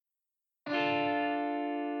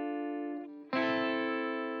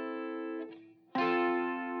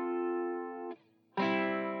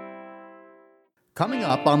Coming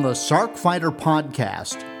up on the Sarc Fighter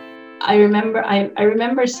podcast. I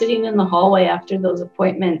remember sitting in the hallway after those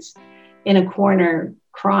appointments in a corner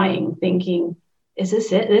crying, thinking, is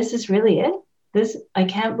this it? This is really it? I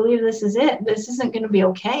can't believe this is it. This isn't going to be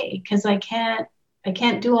okay because I can't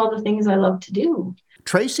do all the things I love to do.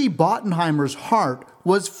 Tracy Bottenheimer's heart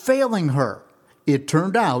was failing her. It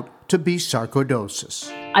turned out to be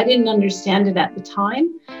sarcoidosis. I didn't understand it at the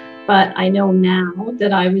time, but I know now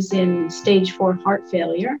that I was in stage 4 heart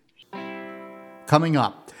failure. Coming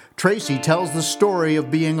up, Tracy tells the story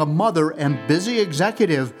of being a mother and busy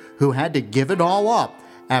executive who had to give it all up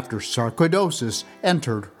after sarcoidosis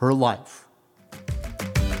entered her life.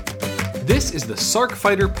 This is the Sarc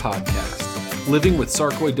Fighter podcast, living with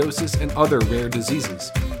sarcoidosis and other rare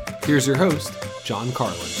diseases. Here's your host, John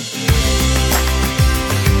Carlin.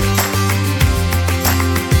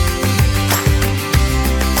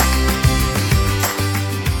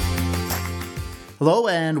 Hello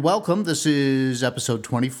and welcome. This is episode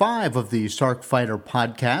 25 of the Sarc Fighter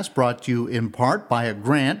podcast, brought to you in part by a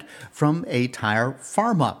grant from aTyr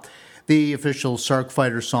Pharma. The official Sarc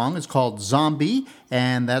Fighter song is called Zombie,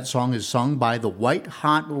 and that song is sung by the White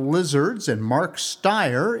Hot Lizards, and Mark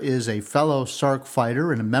Steyer is a fellow Sarc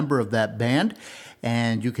fighter and a member of that band.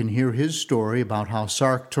 And you can hear his story about how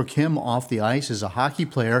Sarc took him off the ice as a hockey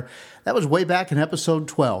player. That was way back in episode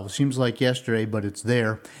 12. Seems like yesterday, but it's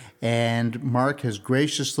there. And Mark has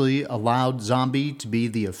graciously allowed Zombie to be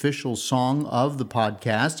the official song of the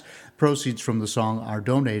podcast. Proceeds from the song are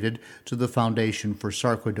donated to the Foundation for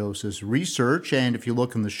Sarcoidosis Research. And if you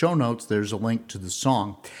look in the show notes, there's a link to the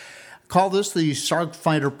song. I call this the Sarc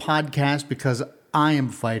Fighter podcast because I am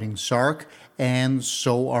fighting Sarc, and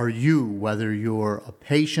so are you. Whether you're a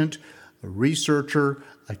patient, a researcher,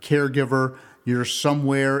 a caregiver, you're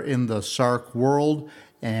somewhere in the Sarc world.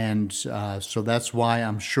 And so that's why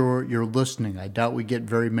I'm sure you're listening. I doubt we get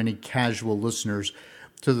very many casual listeners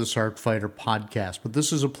to the Sarc Fighter podcast. But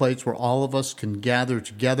this is a place where all of us can gather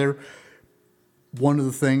together. One of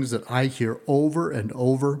the things that I hear over and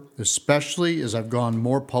over, especially as I've gone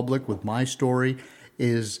more public with my story,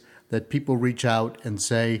 is that people reach out and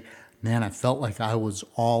say, man, I felt like I was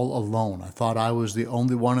all alone. I thought I was the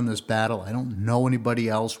only one in this battle. I don't know anybody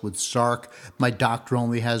else with Sarc. My doctor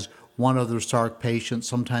only has one other Sarc patient.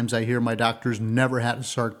 Sometimes I hear my doctor's never had a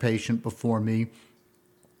Sarc patient before me.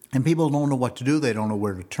 And people don't know what to do. They don't know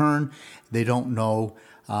where to turn. They don't know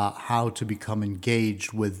how to become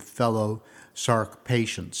engaged with fellow Sarc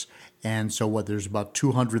patients. And so there's about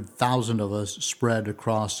 200,000 of us spread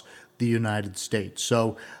across the United States.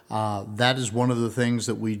 So that is one of the things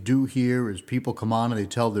that we do here is people come on and they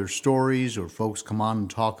tell their stories, or folks come on and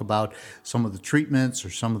talk about some of the treatments or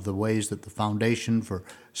some of the ways that the Foundation for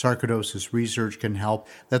Sarcoidosis Research can help.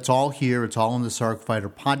 That's all here. It's all in the Sarc Fighter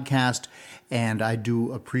podcast, and I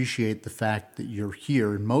do appreciate the fact that you're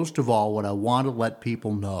here. And most of all, what I want to let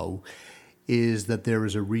people know is that there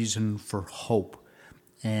is a reason for hope.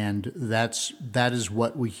 And that is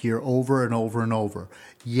what we hear over and over and over.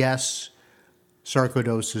 Yes,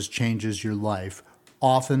 sarcoidosis changes your life.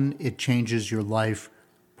 Often it changes your life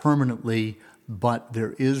permanently, but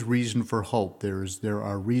there is reason for hope. There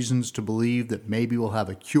are reasons to believe that maybe we'll have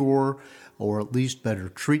a cure or at least better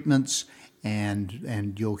treatments.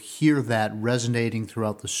 And you'll hear that resonating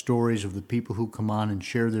throughout the stories of the people who come on and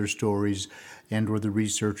share their stories, and or the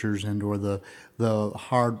researchers, and or the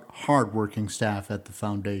hard-working staff at the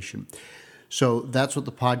foundation. So that's what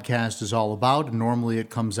the podcast is all about, and normally it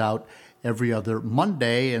comes out every other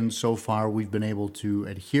Monday, and so far we've been able to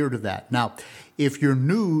adhere to that. Now, if you're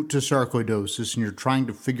new to sarcoidosis and you're trying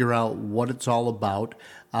to figure out what it's all about,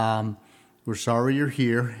 we're sorry you're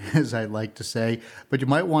here, as I like to say, but you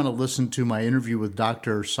might want to listen to my interview with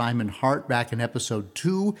Dr. Simon Hart back in episode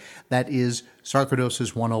 2. That is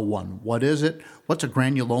Sarcoidosis 101. What is it? What's a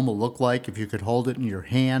granuloma look like if you could hold it in your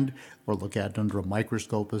hand or look at it under a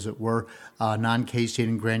microscope, as it were,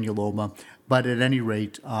 non-caseating granuloma. But at any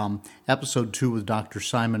rate, episode 2 with Dr.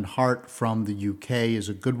 Simon Hart from the UK is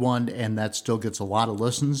a good one, and that still gets a lot of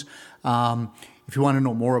listens. If you want to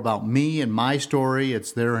know more about me and my story,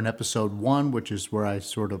 it's there in episode 1, which is where I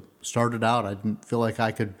sort of started out. I didn't feel like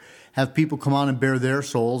I could have people come on and bare their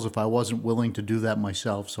souls if I wasn't willing to do that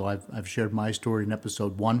myself. So I've shared my story in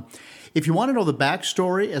episode 1. If you want to know the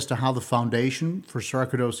backstory as to how the Foundation for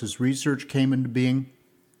Sarcoidosis Research came into being,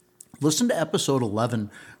 listen to episode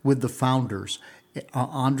 11 with the founders,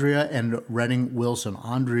 Andrea and Redding Wilson.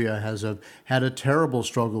 Andrea has had a terrible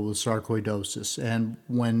struggle with sarcoidosis, and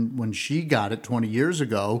when she got it 20 years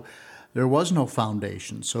ago, there was no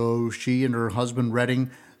foundation. So she and her husband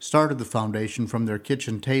Redding started the foundation from their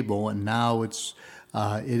kitchen table, and now it's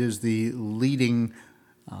It is the leading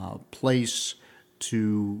place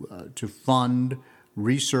to fund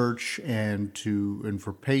research and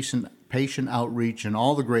for patient outreach and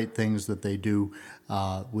all the great things that they do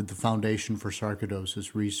with the Foundation for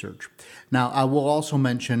Sarcoidosis Research. Now, I will also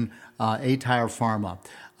mention aTyr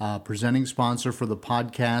Pharma, presenting sponsor for the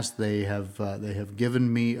podcast. They have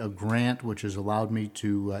given me a grant which has allowed me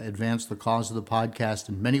to advance the cause of the podcast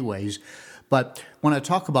in many ways. But when I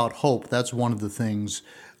talk about hope, that's one of the things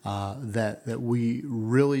that we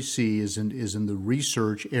really see is in the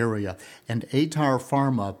research area. And aTyr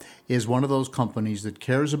Pharma is one of those companies that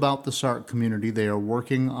cares about the SARC community. They are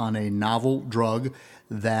working on a novel drug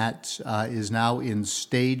that is now in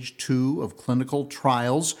stage 2 of clinical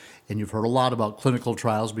trials. And you've heard a lot about clinical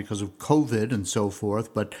trials because of COVID and so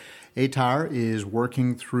forth. But aTyr is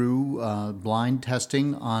working through blind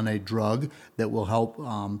testing on a drug that will help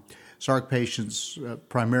SARC patients,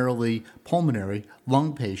 primarily pulmonary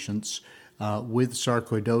lung patients with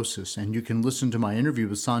sarcoidosis. And you can listen to my interview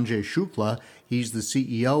with Sanjay Shukla. He's the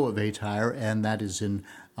CEO of aTyr, and that is in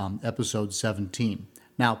episode 17.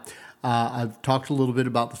 Now, I've talked a little bit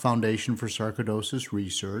about the Foundation for Sarcoidosis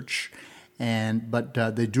Research, but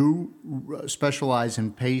they do specialize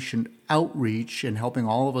in patient outreach and helping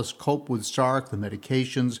all of us cope with SARC, the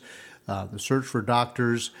medications, the search for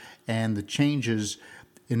doctors, and the changes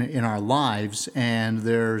in our lives. And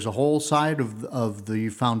there's a whole side of the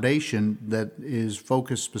foundation that is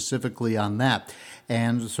focused specifically on that.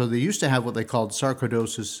 And so they used to have what they called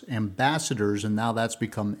sarcoidosis ambassadors, and now that's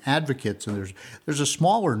become advocates. And there's a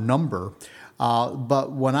smaller number.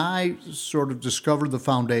 But when I sort of discovered the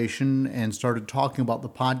foundation and started talking about the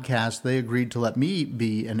podcast, they agreed to let me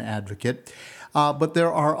be an advocate. But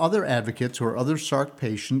there are other advocates who are other SARC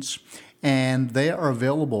patients, and they are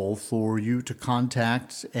available for you to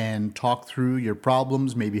contact and talk through your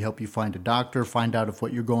problems, maybe help you find a doctor, find out if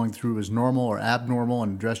what you're going through is normal or abnormal,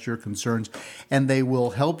 and address your concerns. And they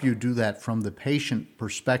will help you do that from the patient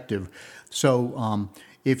perspective. So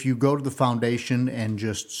if you go to the foundation and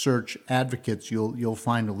just search advocates, you'll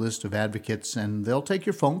find a list of advocates, and they'll take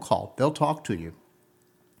your phone call. They'll talk to you.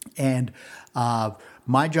 And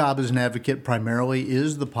my job as an advocate primarily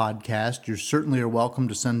is the podcast. You certainly are welcome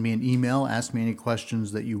to send me an email, ask me any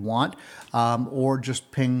questions that you want, or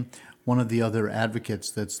just ping one of the other advocates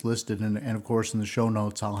that's listed. And of course, in the show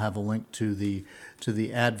notes, I'll have a link to the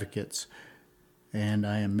advocates. And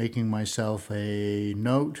I am making myself a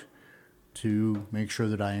note to make sure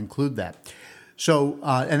that I include that. So,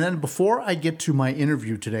 and then before I get to my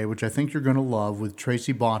interview today, which I think you're going to love with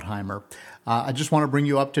Tracy Bottheimer, I just want to bring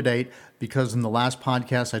you up to date because in the last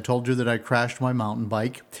podcast, I told you that I crashed my mountain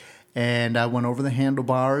bike and I went over the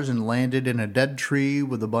handlebars and landed in a dead tree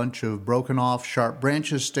with a bunch of broken off sharp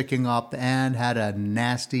branches sticking up and had a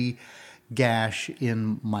nasty gash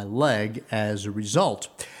in my leg as a result.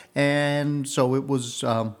 And so it was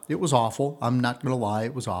awful. I'm not going to lie,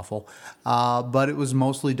 it was awful. But it was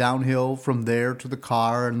mostly downhill from there to the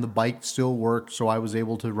car, and the bike still worked, so I was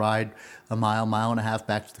able to ride a mile and a half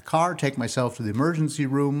back to the car, take myself to the emergency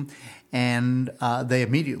room, and they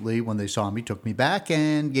immediately, when they saw me, took me back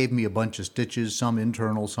and gave me a bunch of stitches, some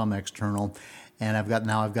internal, some external. And I've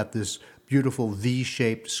got this beautiful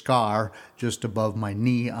V-shaped scar just above my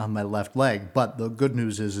knee on my left leg. But the good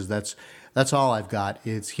news is that's all I've got.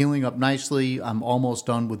 It's healing up nicely. I'm almost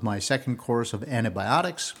done with my second course of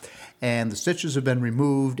antibiotics, and the stitches have been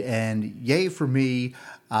removed, and yay for me.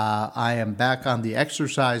 I am back on the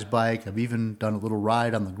exercise bike. I've even done a little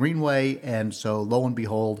ride on the Greenway, and so lo and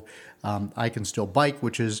behold, I can still bike,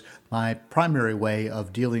 which is my primary way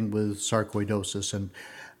of dealing with sarcoidosis, and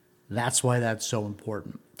that's why that's so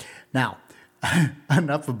important. Now,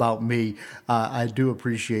 enough about me. I do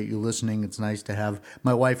appreciate you listening. It's nice to have.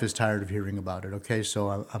 My wife is tired of hearing about it, okay?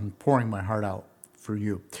 So I'm pouring my heart out for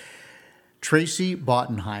you. Tracy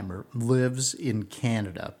Bottheimer lives in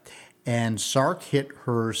Canada, and SARC hit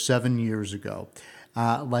her 7 years ago.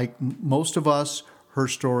 Like most of us, her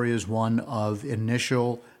story is one of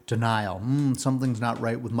initial denial. Something's not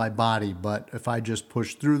right with my body, but if I just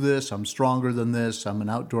push through this, I'm stronger than this. I'm an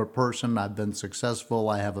outdoor person. I've been successful.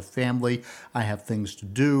 I have a family. I have things to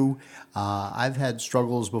do. I've had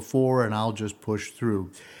struggles before, and I'll just push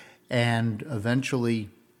through. And eventually,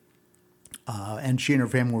 and she and her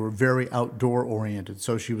family were very outdoor oriented.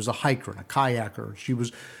 So she was a hiker and a kayaker. She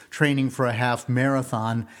was training for a half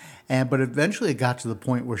marathon, but eventually it got to the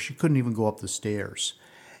point where she couldn't even go up the stairs.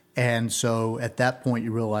 And so at that point,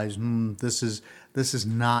 you realize, this is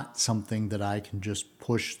not something that I can just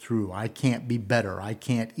push through. I can't be better. I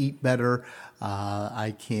can't eat better.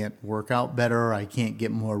 I can't work out better. I can't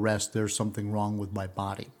get more rest. There's something wrong with my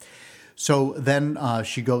body. So then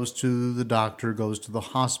she goes to the doctor, goes to the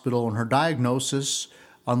hospital, and her diagnosis,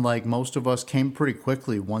 unlike most of us, came pretty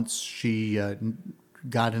quickly. Once she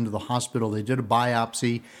got into the hospital, they did a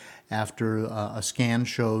biopsy after a scan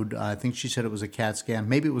showed, I think she said it was a CAT scan,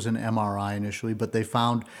 maybe it was an MRI initially, but they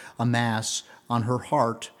found a mass on her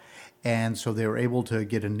heart. And so they were able to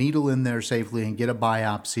get a needle in there safely and get a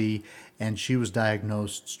biopsy, and she was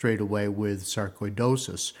diagnosed straight away with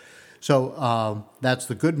sarcoidosis. So that's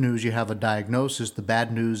the good news. You have a diagnosis. The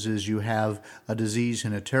bad news is you have a disease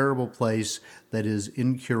in a terrible place that is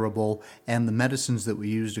incurable, and the medicines that we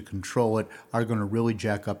use to control it are going to really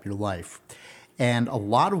jack up your life. And a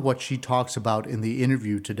lot of what she talks about in the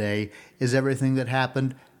interview today is everything that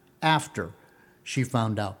happened after she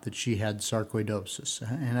found out that she had sarcoidosis.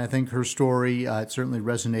 And I think her story, it certainly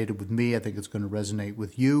resonated with me. I think it's going to resonate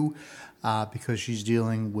with you because she's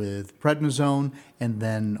dealing with prednisone and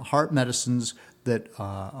then heart medicines that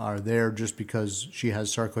are there just because she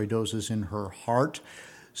has sarcoidosis in her heart.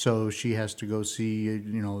 So she has to go see,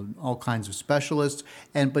 all kinds of specialists.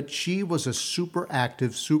 But she was a super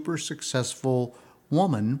active, super successful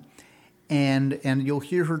woman. And you'll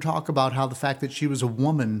hear her talk about how the fact that she was a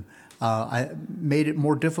woman made it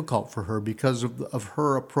more difficult for her because of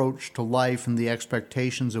her approach to life and the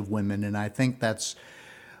expectations of women. And I think that's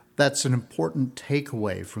an important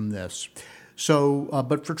takeaway from this. So,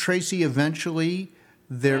 but for Tracy, eventually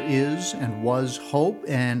there is and was hope,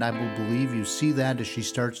 and I will believe you see that as she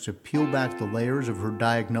starts to peel back the layers of her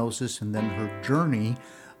diagnosis and then her journey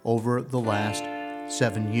over the last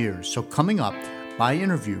 7 years. So coming up, my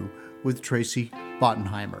interview with Tracy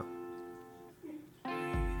Bottenheimer.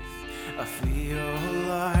 I feel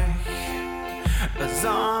like a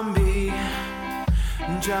zombie,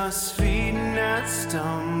 just feeding and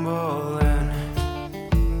stumbling.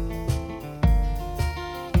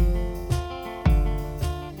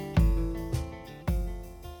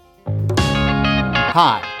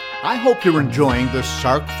 Hi, I hope you're enjoying the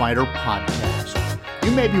Sarc Fighter podcast.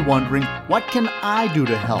 You may be wondering, what can I do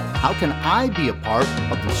to help? How can I be a part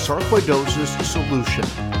of the sarcoidosis solution?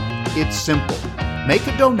 It's simple. Make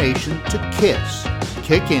a donation to KISS,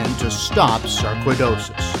 Kick In to Stop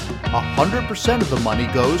Sarcoidosis. 100% of the money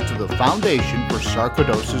goes to the Foundation for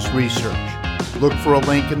Sarcoidosis Research. Look for a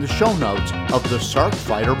link in the show notes of the Sarc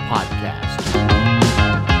Fighter podcast.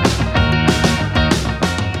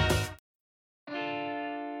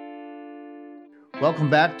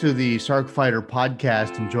 Welcome back to the Sarc Fighter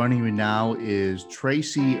podcast, and joining me now is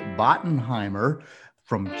Tracy Bottenheimer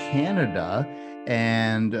from Canada.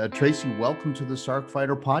 And Tracy, welcome to the Sarc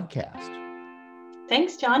Fighter podcast.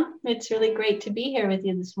 Thanks, John. It's really great to be here with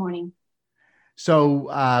you this morning. So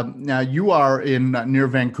now you are in near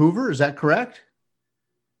Vancouver, is that correct?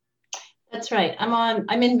 That's right.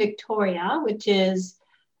 I'm in Victoria, which is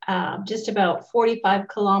just about 45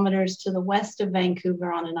 kilometers to the west of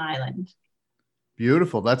Vancouver on an island.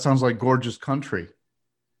 Beautiful. That sounds like gorgeous country.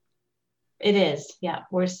 It is. Yeah.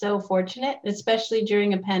 We're so fortunate, especially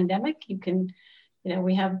during a pandemic.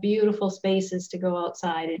 We have beautiful spaces to go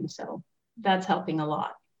outside in. So that's helping a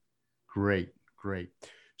lot. Great.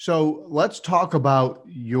 So let's talk about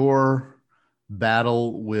your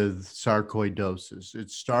battle with sarcoidosis.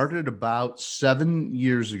 It started about 7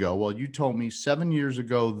 years ago. Well, you told me 7 years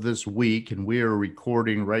ago this week, and we are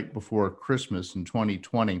recording right before Christmas in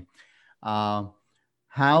 2020.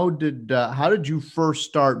 How did you first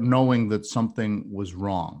start knowing that something was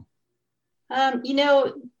wrong?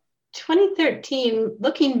 2013,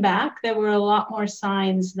 looking back, there were a lot more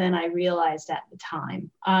signs than I realized at the time.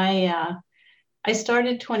 I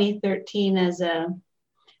started 2013 as a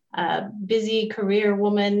busy career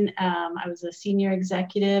woman. I was a senior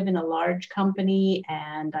executive in a large company,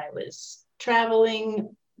 and I was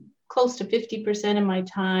traveling close to 50% of my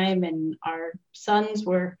time, and our sons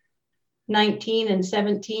were 19 and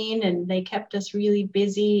 17, and they kept us really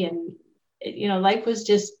busy, and life was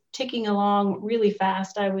just ticking along really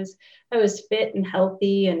fast. I was fit and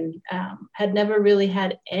healthy, and had never really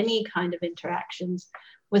had any kind of interactions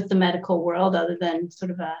with the medical world other than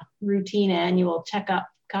sort of a routine annual checkup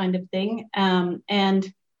kind of thing.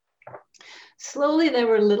 And slowly there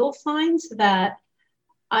were little signs that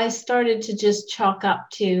I started to just chalk up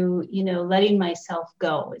to, letting myself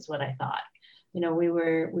go is what I thought. We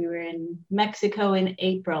were in Mexico in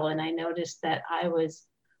April, and I noticed that I was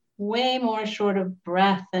way more short of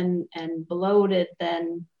breath and bloated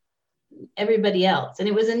than everybody else. And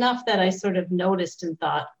it was enough that I sort of noticed and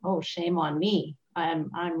thought, oh, shame on me.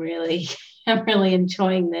 I'm really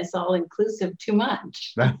enjoying this all inclusive too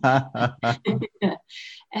much.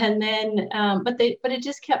 And then, but it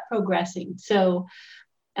just kept progressing. So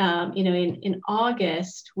In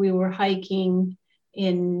August, we were hiking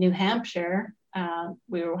in New Hampshire.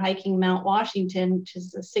 We were hiking Mount Washington, which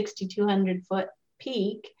is a 6,200 foot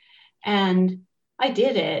peak. And I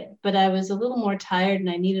did it, but I was a little more tired and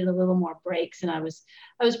I needed a little more breaks. And I was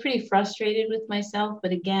pretty frustrated with myself.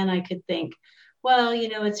 But again, I could think, well,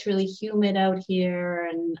 it's really humid out here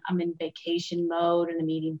and I'm in vacation mode and I'm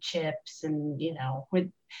eating chips and,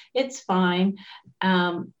 it's fine.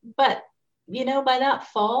 But by that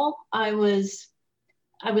fall, I was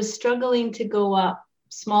struggling to go up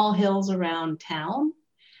small hills around town.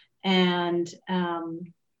 And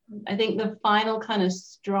I think the final kind of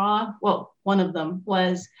straw, well, one of them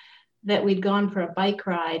was that we'd gone for a bike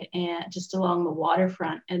ride and just along the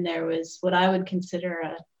waterfront. And there was what I would consider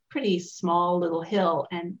a pretty small little hill.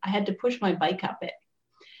 And I had to push my bike up it.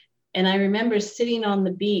 And I remember sitting on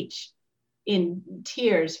the beach in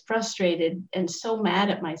tears, frustrated and so mad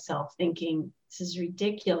at myself, thinking, this is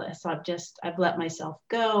ridiculous. I've let myself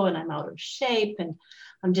go and I'm out of shape and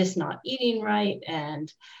I'm just not eating right.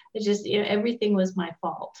 And it just, everything was my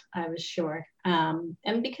fault, I was sure.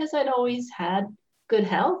 And because I'd always had good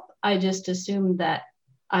health, I just assumed that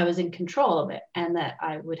I was in control of it and that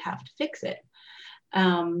I would have to fix it.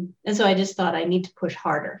 And so I just thought I need to push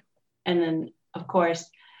harder. And then, of course,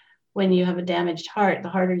 when you have a damaged heart, the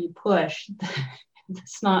harder you push,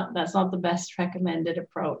 that's not the best recommended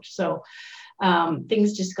approach. So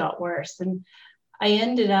things just got worse. And I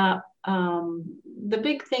ended up, the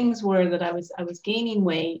big things were that I was gaining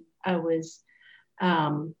weight. I was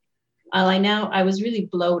really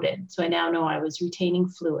bloated. So I now know I was retaining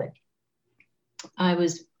fluid. I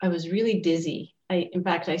was really dizzy. In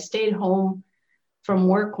fact, I stayed home from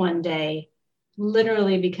work one day,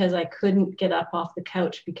 literally because I couldn't get up off the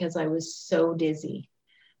couch because I was so dizzy.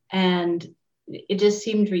 And it just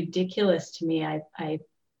seemed ridiculous to me. I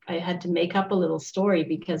had to make up a little story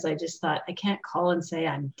because I just thought, I can't call and say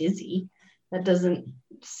I'm dizzy. That doesn't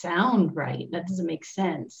sound right. That doesn't make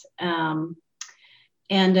sense. And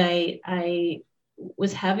I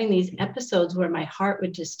was having these episodes where my heart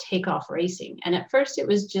would just take off racing. And at first it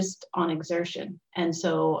was just on exertion. And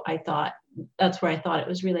so that's where I thought it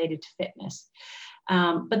was related to fitness.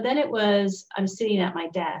 But then it was, I'm sitting at my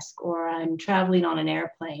desk or I'm traveling on an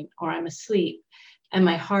airplane or I'm asleep and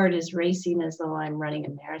my heart is racing as though I'm running a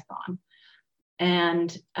marathon.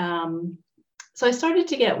 And so I started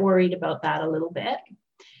to get worried about that a little bit.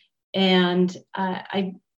 And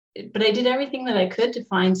but I did everything that I could to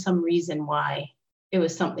find some reason why it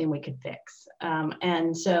was something we could fix.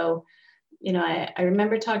 And so, I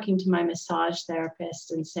remember talking to my massage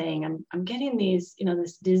therapist and saying, I'm getting these,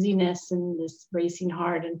 this dizziness and this racing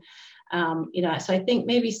heart. And, so I think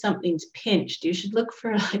maybe something's pinched. You should look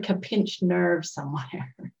for like a pinched nerve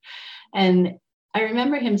somewhere. And I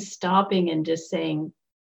remember him stopping and just saying,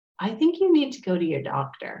 I think you need to go to your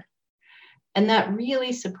doctor. And that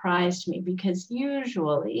really surprised me because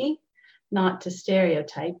usually, not to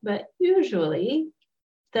stereotype, but usually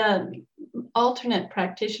the alternate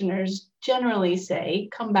practitioners generally say,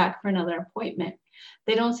 come back for another appointment.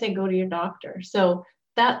 They don't say, go to your doctor. So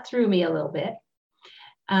that threw me a little bit.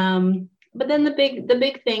 But then the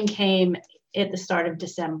big thing came at the start of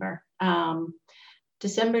December.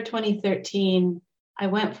 December 2013, I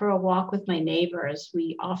went for a walk with my neighbor, as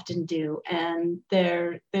we often do. And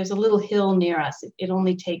there's a little hill near us. It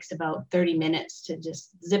only takes about 30 minutes to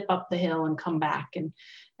just zip up the hill and come back. And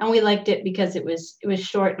we liked it because it was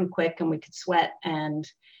short and quick and we could sweat and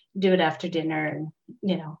do it after dinner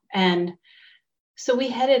and so we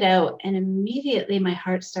headed out and immediately my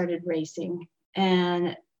heart started racing.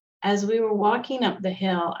 And as we were walking up the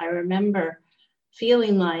hill, I remember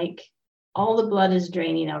feeling like all the blood is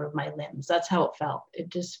draining out of my limbs. That's how it felt. It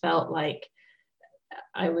just felt like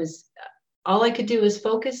all I could do was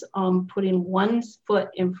focus on putting one foot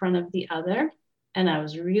in front of the other. And I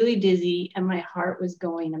was really dizzy and my heart was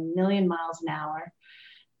going 1,000,000 miles an hour.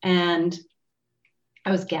 And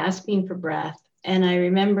I was gasping for breath. And I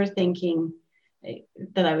remember thinking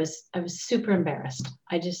that I was super embarrassed.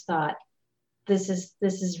 I just thought, this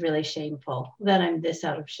is really shameful that I'm this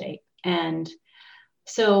out of shape. And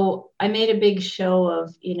so I made a big show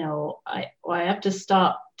of, I have to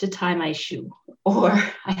stop to tie my shoe, or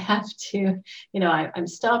I have to, I'm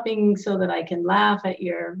stopping so that I can laugh at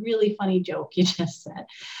your really funny joke you just said.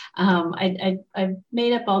 I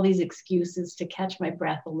made up all these excuses to catch my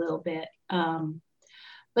breath a little bit.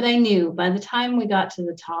 But I knew by the time we got to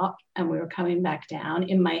the top and we were coming back down,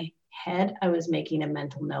 in my head, I was making a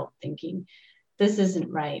mental note thinking, this isn't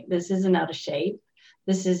right. This isn't out of shape.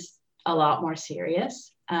 This is a lot more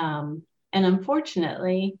serious. And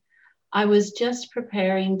unfortunately, I was just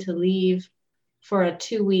preparing to leave for a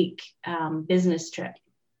 2-week business trip.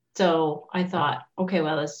 So I thought, okay,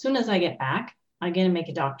 well, as soon as I get back, I'm going to make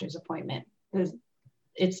a doctor's appointment.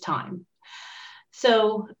 It's time.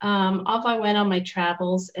 So off I went on my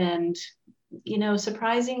travels, and,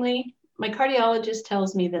 surprisingly, my cardiologist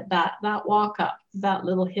tells me that walk up that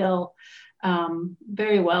little hill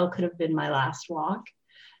very well could have been my last walk.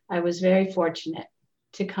 I was very fortunate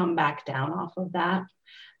to come back down off of that.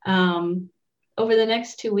 Over the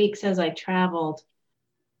next 2 weeks as I traveled,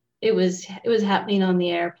 it was happening on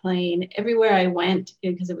the airplane everywhere I went,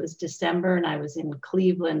 because it was December and I was in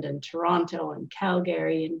Cleveland and Toronto and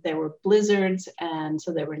Calgary, and there were blizzards, and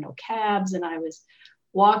so there were no cabs, and I was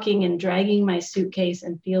walking and dragging my suitcase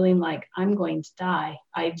and feeling like I'm going to die.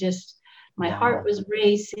 My heart was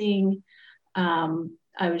racing.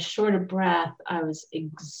 I was short of breath. I was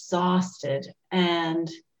exhausted.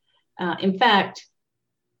 And in fact,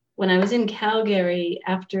 when I was in Calgary,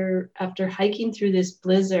 after hiking through this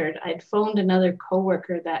blizzard, I'd phoned another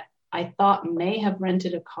coworker that I thought may have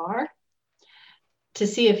rented a car to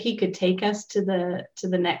see if he could take us to the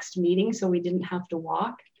next meeting so we didn't have to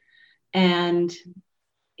walk. And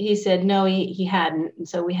he said, no, he hadn't. And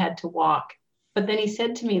so we had to walk. But then he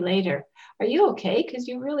said to me later, are you okay? Because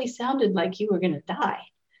you really sounded like you were going to die.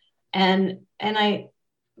 And I,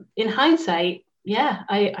 in hindsight, yeah,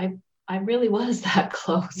 I really was that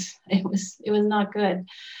close. It was not good.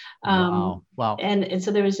 Wow. And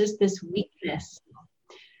so there was just this weakness.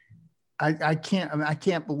 I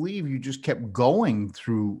can't believe you just kept going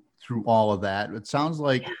through all of that. It sounds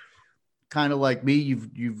like kind of like me.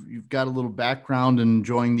 You've got a little background in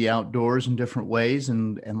enjoying the outdoors in different ways,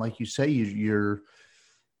 and like you say, you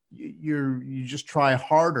just try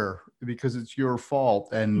harder because it's your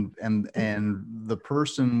fault. And the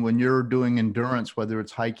person, when you're doing endurance, whether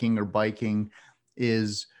it's hiking or biking,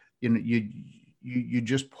 is, you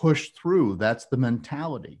just push through. That's the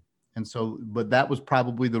mentality. And so, but that was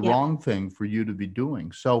probably the wrong thing for you to be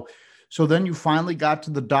doing. So then you finally got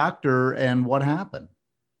to the doctor, and what happened?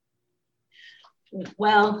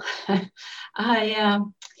 Well,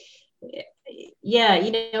 when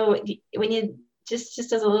you just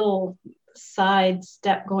as a little side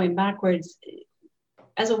step going backwards,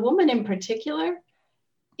 as a woman in particular,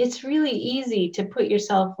 it's really easy to put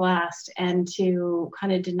yourself last and to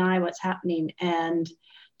kind of deny what's happening, and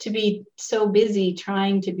to be so busy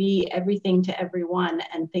trying to be everything to everyone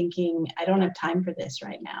and thinking, I don't have time for this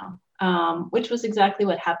right now, which was exactly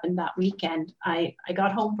what happened that weekend. I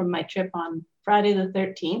got home from my trip on Friday the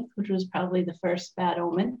 13th, which was probably the first bad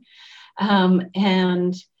omen,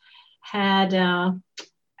 and had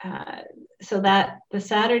so that the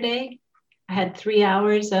Saturday, I had 3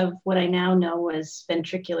 hours of what I now know was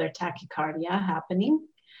ventricular tachycardia happening.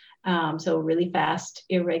 So really fast,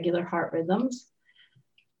 irregular heart rhythms.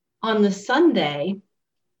 On the Sunday,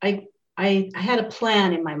 I had a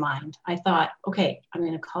plan in my mind. I thought, okay, I'm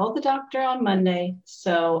going to call the doctor on Monday.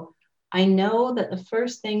 So I know that the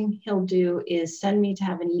first thing he'll do is send me to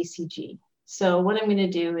have an ECG. So what I'm going to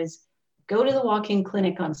do is go to the walk-in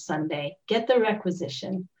clinic on Sunday, get the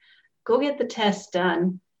requisition, go get the test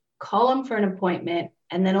done, call him for an appointment,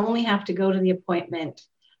 and then only have to go to the appointment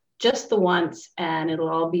just the once, and it'll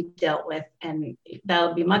all be dealt with, and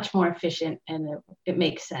that'll be much more efficient, and it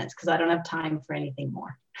makes sense because I don't have time for anything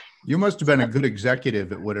more. You must have been a good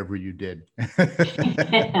executive at whatever you did.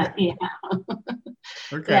 Yeah.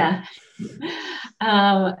 Okay.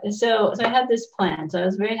 Yeah. So I had this plan, so I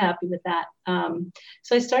was very happy with that.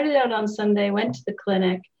 So I started out on Sunday, went to the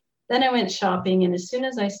clinic, then I went shopping, and as soon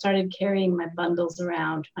as I started carrying my bundles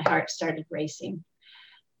around, my heart started racing.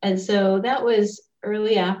 And so that was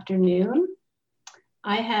early afternoon.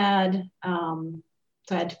 I had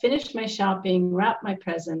finished my shopping, wrap my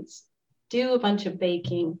presents, do a bunch of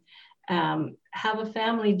baking, have a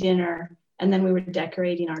family dinner, and then we were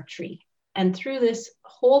decorating our tree. And through this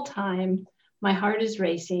whole time, my heart is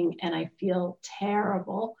racing and I feel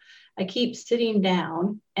terrible. I keep sitting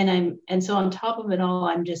down, and so on top of it all,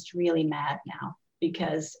 I'm just really mad now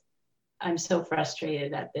because I'm so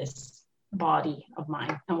frustrated at this body of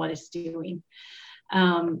mine and what it's doing.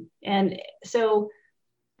 And so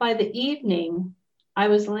by the evening, I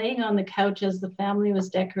was laying on the couch as the family was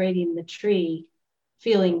decorating the tree,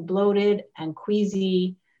 feeling bloated and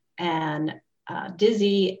queasy and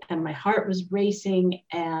dizzy, and my heart was racing,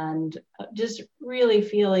 and just really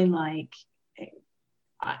feeling like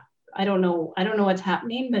I don't know what's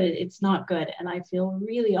happening, but it's not good, and I feel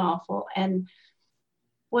really awful. And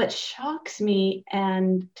what shocks me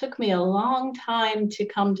and took me a long time to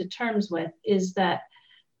come to terms with is that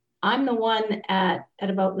I'm the one at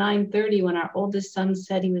about 9:30 when our oldest son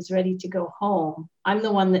said he was ready to go home. I'm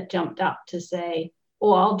the one that jumped up to say,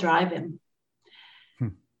 "Oh, I'll drive him."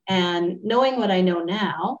 And knowing what I know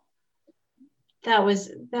now, that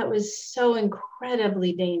was so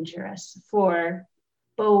incredibly dangerous for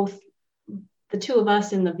both the two of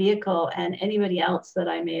us in the vehicle and anybody else that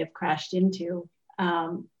I may have crashed into,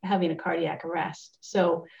 having a cardiac arrest.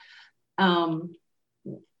 So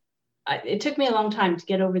it took me a long time to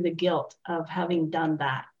get over the guilt of having done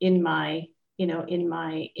that in my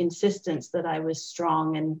insistence that I was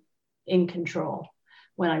strong and in control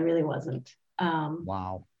when I really wasn't.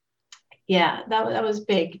 Wow. Yeah, that was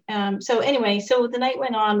big. So anyway, so the night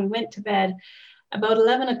went on, we went to bed. About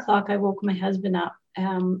 11 o'clock, I woke my husband up.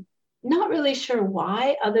 Not really sure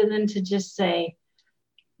why, other than to just say,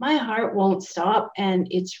 my heart won't stop and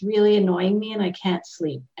it's really annoying me and I can't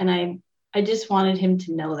sleep. And I just wanted him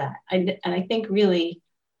to know that. And I think really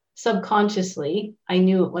subconsciously, I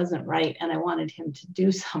knew it wasn't right and I wanted him to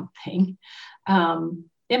do something. In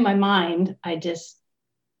my mind, I just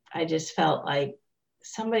felt like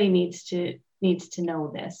somebody needs to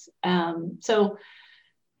know this. So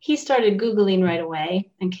he started Googling right away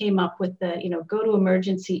and came up with the, go to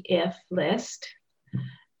emergency if list.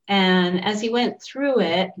 And as he went through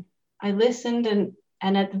it, I listened and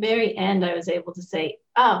at the very end, I was able to say,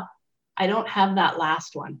 oh, I don't have that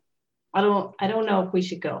last one. I don't know if we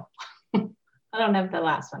should go. I don't have the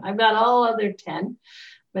last one. I've got all other 10,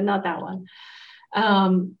 but not that one.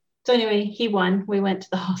 So anyway, he won. We went to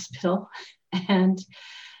the hospital and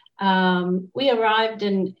we arrived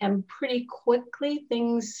and pretty quickly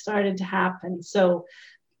things started to happen. So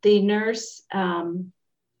the nurse, the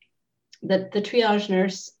triage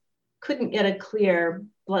nurse couldn't get a clear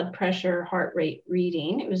blood pressure, heart rate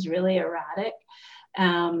reading. It was really erratic.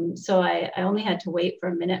 So I only had to wait for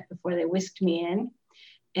a minute before they whisked me in.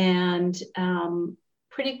 And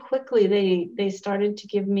pretty quickly they started to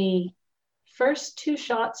give me first 2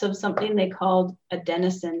 shots of something they called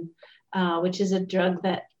adenosine, which is a drug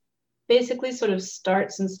that basically sort of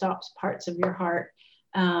starts and stops parts of your heart.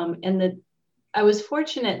 I was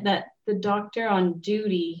fortunate that the doctor on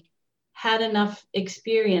duty had enough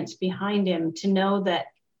experience behind him to know that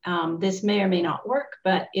this may or may not work,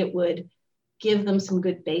 but it would give them some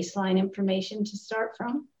good baseline information to start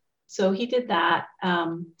from. So he did that.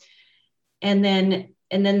 And then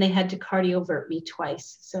they had to cardiovert me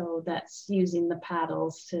twice. So that's using the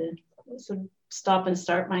paddles to sort of stop and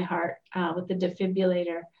start my heart with the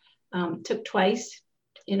defibrillator. Took twice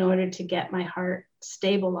in order to get my heart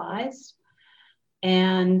stabilized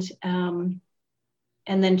and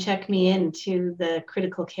then check me into the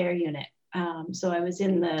critical care unit. So I was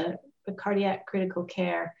in the cardiac critical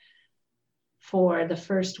care for the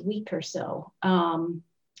first week or so. And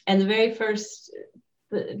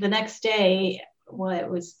the next day, well, it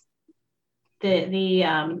was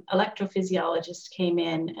the electrophysiologist came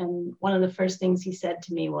in, and one of the first things he said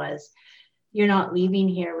to me was, "You're not leaving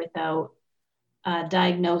here without a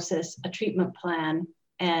diagnosis, a treatment plan,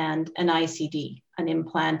 and an ICD, an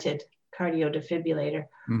implanted cardiodefibrillator,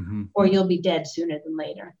 or you'll be dead sooner than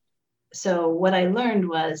later." So what I learned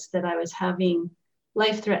was that I was having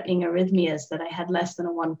life-threatening arrhythmias that I had less than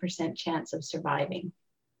a 1% chance of surviving.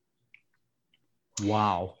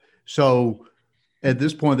 Wow. So at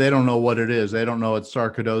this point, they don't know what it is. They don't know it's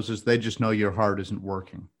sarcoidosis. They just know your heart isn't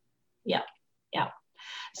working. Yeah.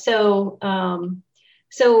 So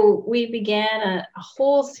so we began a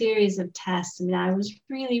whole series of tests. I mean, I was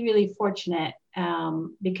really, really fortunate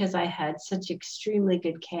because I had such extremely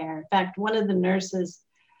good care. In fact, one of the nurses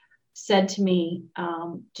said to me,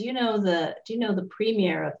 do you know the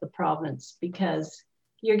premier of the province, because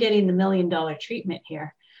you're getting the $1 million treatment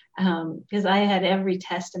here, because I had every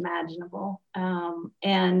test imaginable.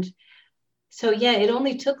 And so, yeah, it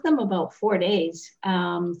only took them about 4 days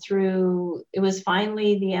it was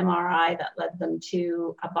finally the MRI that led them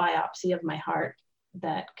to a biopsy of my heart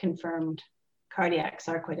that confirmed cardiac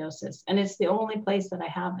sarcoidosis. And it's the only place that I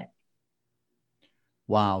have it.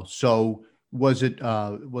 Wow. So was it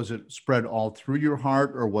spread all through your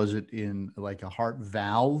heart, or was it in like a heart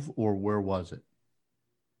valve, or where was it?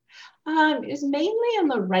 It was mainly on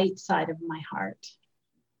the right side of my heart.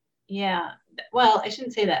 Yeah. Well, I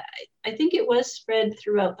shouldn't say that. I think it was spread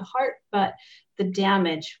throughout the heart, but the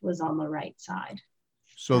damage was on the right side.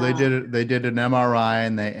 So they did an MRI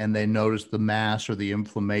and they noticed the mass or the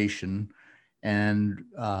inflammation, and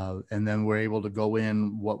then were able to go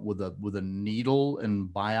in with a needle and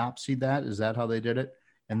biopsy that. Is that how they did it?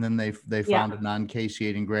 And then they found a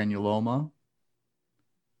non-caseating granuloma,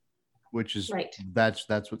 which is right. That's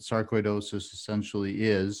what sarcoidosis essentially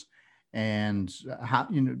is. And how,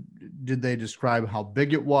 did they describe how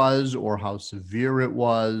big it was or how severe it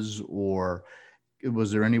was, or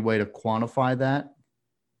was there any way to quantify that?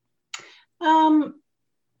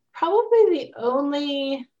 Probably the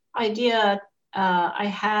only idea I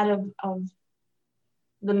had of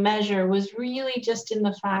the measure was really just in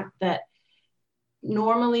the fact that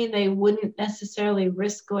normally they wouldn't necessarily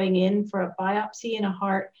risk going in for a biopsy in a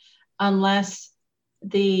heart unless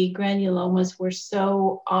the granulomas were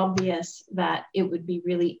so obvious that it would be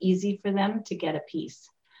really easy for them to get a piece.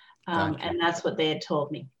 Gotcha. And that's what they had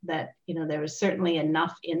told me, that, there was certainly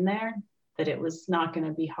enough in there that it was not going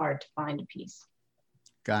to be hard to find a piece.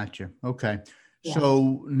 Gotcha. Okay. Yeah.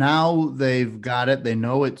 So now they've got it. They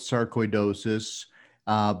know it's sarcoidosis,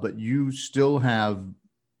 but you still have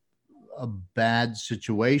a bad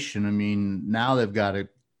situation. I mean, now they've got to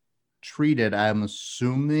treat it. I'm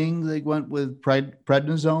assuming they went with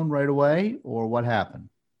prednisone right away, or what happened?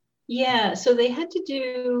 Yeah. So they had to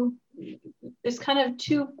do, there's kind of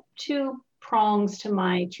two prongs to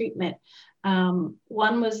my treatment.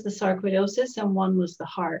 One was the sarcoidosis and one was the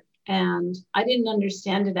heart. And I didn't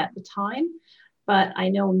understand it at the time, but I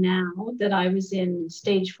know now that I was in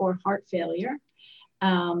stage 4 heart failure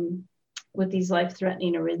with these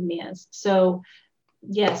life-threatening arrhythmias. So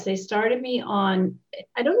yes, they started me on,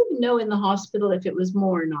 I don't even know in the hospital if it was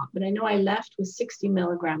more or not, but I know I left with 60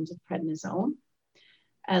 milligrams of prednisone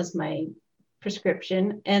as my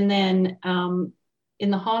prescription. And then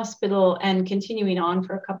in the hospital and continuing on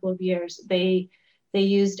for a couple of years, they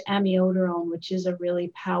used amiodarone, which is a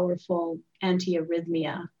really powerful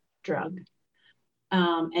anti-arrhythmia drug.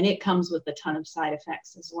 And it comes with a ton of side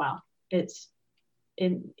effects as well. It's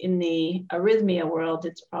in the arrhythmia world,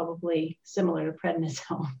 it's probably similar to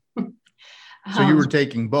prednisone. So you were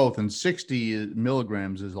taking both, and 60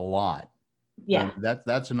 milligrams is a lot. Yeah.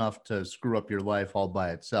 That's enough to screw up your life all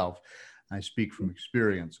by itself. I speak from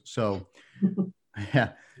experience. So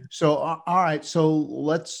yeah. So, all right. So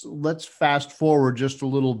let's fast forward just a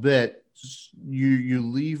little bit. You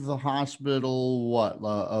leave the hospital, what,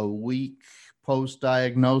 a week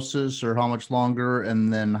post-diagnosis, or how much longer?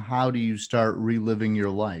 And then how do you start reliving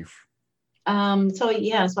your life? So I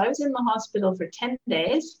was in the hospital for 10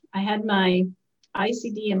 days. I had my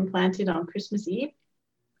ICD implanted on Christmas Eve,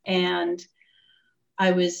 and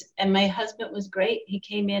my husband was great. He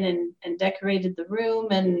came in and decorated the room,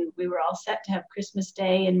 and we were all set to have Christmas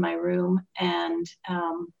Day in my room. And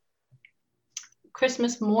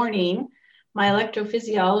Christmas morning, my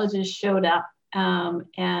electrophysiologist showed up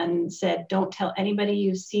and said, "Don't tell anybody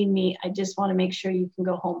you've seen me. I just want to make sure you can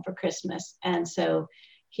go home for Christmas." And so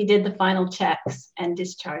he did the final checks and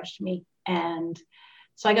discharged me. And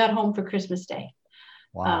so I got home for Christmas Day.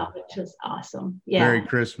 Wow. Which was awesome. Yeah. Merry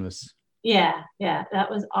Christmas. Yeah,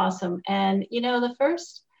 that was awesome. And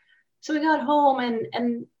so we got home,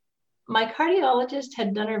 and my cardiologist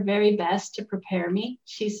had done her very best to prepare me.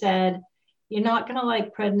 She said, "You're not going to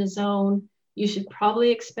like prednisone. You should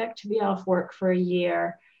probably expect to be off work for a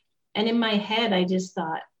year." And in my head, I just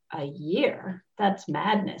thought, a year? That's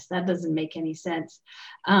madness. That doesn't make any sense.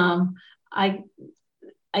 I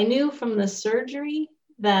knew from the surgery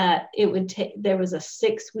that it would take, there was a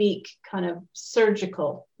 6-week kind of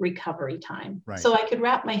surgical recovery time. Right. So I could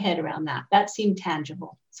wrap my head around that. That seemed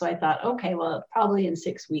tangible. So I thought, okay, well, probably in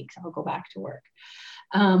 6 weeks, I'll go back to work.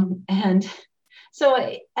 And so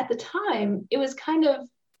at the time, it was kind of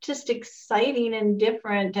just exciting and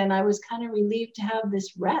different. And I was kind of relieved to have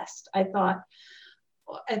this rest. I thought,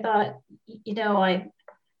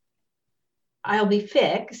 I'll be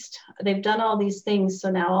fixed. They've done all these things,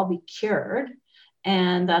 so now I'll be cured.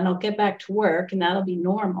 And then I'll get back to work, and that'll be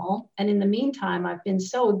normal. And in the meantime, I've been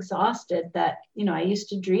so exhausted that, I used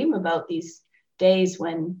to dream about these days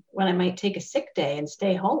when I might take a sick day and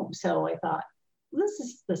stay home. So I thought,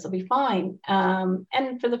 this will be fine.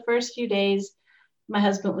 And for the first few days, my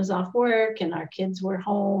husband was off work and our kids were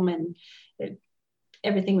home, and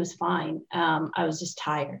everything was fine. I was just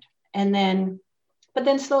tired. But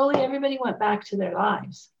then slowly everybody went back to their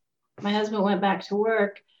lives. My husband went back to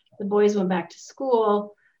work. The boys went back to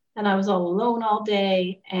school, and I was all alone all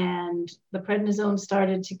day, and the prednisone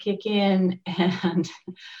started to kick in, and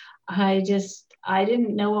I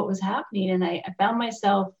didn't know what was happening. And I found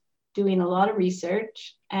myself doing a lot of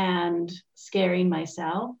research and scaring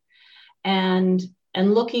myself and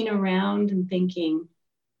looking around and thinking,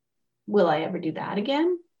 will I ever do that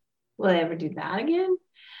again? Will I ever do that again?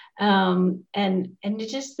 And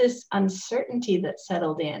just this uncertainty that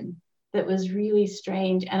settled in that was really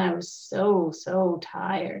strange. And I was so, so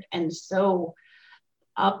tired and so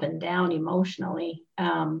up and down emotionally.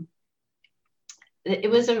 it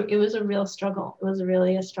was a real struggle. It was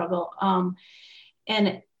really a struggle.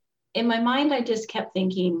 And in my mind, I just kept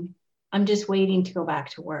thinking, I'm just waiting to go back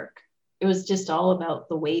to work. It was just all about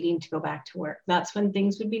the waiting to go back to work. That's when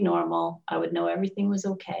things would be normal. I would know everything was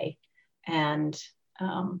okay. And,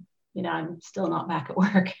 I'm still not back at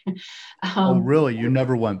work. Oh, really? You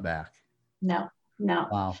never went back? No.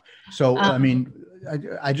 Wow. So,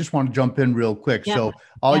 I just want to jump in real quick. Yeah,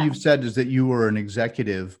 So you've said is that you were an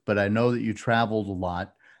executive, but I know that you traveled a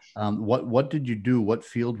lot. What did you do? What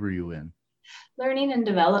field were you in? Learning and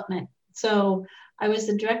development. So I was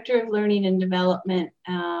the director of learning and development.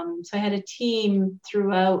 So I had a team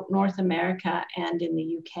throughout North America and in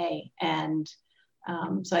the UK. And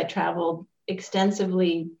so I traveled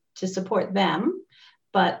extensively to support them,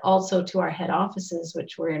 but also to our head offices,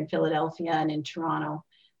 which were in Philadelphia and in Toronto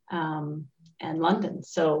and London.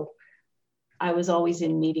 So I was always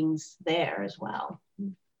in meetings there as well.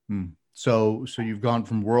 So you've gone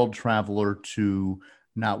from world traveler to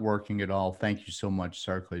not working at all. Thank you so much,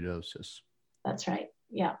 sarcoidosis. That's right.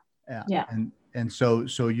 Yeah. And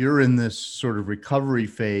so you're in this sort of recovery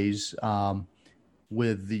phase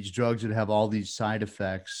with these drugs that have all these side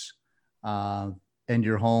effects, and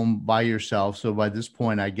you're home by yourself. So by this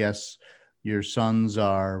point, I guess your sons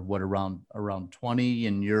are around 20,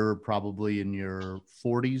 and you're probably in your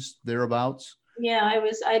 40s thereabouts. Yeah,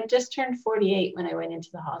 I just turned 48 when I went into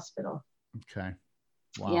the hospital. Okay.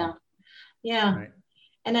 Wow. Yeah. Right.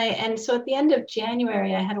 And so at the end of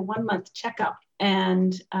January, I had a 1-month checkup,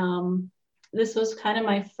 and this was kind of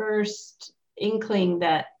my first inkling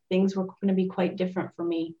that things were going to be quite different for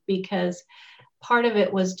me, because part of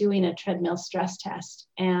it was doing a treadmill stress test.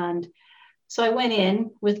 And so I went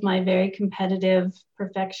in with my very competitive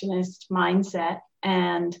perfectionist mindset,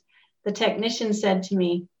 and the technician said to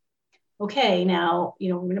me, okay, now,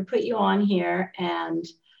 we're going to put you on here, and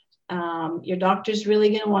your doctor's really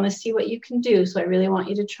going to want to see what you can do. So I really want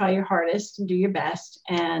you to try your hardest and do your best.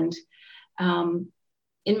 And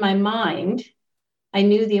in my mind, I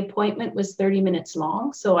knew the appointment was 30 minutes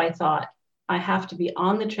long. So I thought, I have to be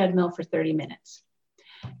on the treadmill for 30 minutes.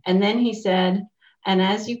 And then he said, and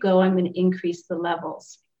as you go, I'm going to increase the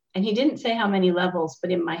levels. And he didn't say how many levels,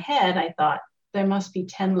 but in my head, I thought there must be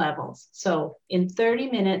 10 levels. So in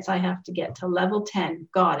 30 minutes, I have to get to level 10.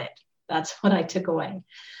 Got it. That's what I took away.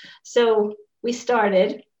 So we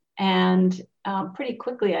started, and pretty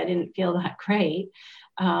quickly, I didn't feel that great,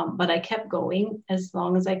 but I kept going as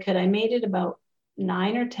long as I could. I made it about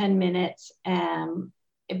 9 or 10 minutes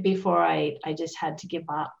before I just had to give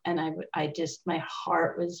up. And my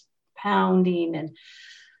heart was pounding, and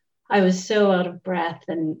I was so out of breath,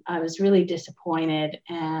 and I was really disappointed.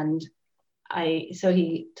 And so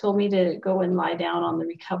he told me to go and lie down on the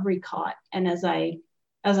recovery cot. And as I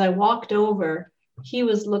walked over, he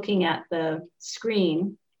was looking at the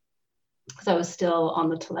screen, because I was still on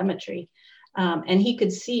the telemetry, and he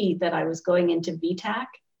could see that I was going into VTAC.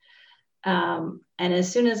 And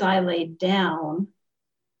as soon as I laid down,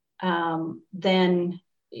 then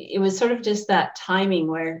it was sort of just that timing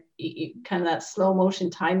where kind of that slow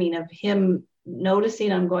motion timing of him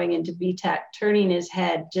noticing I'm going into VTAC, turning his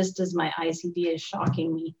head just as my ICD is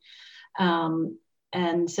shocking me.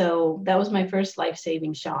 And so that was my first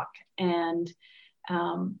life-saving shock. And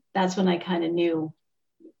that's when I kind of knew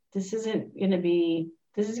this is going to be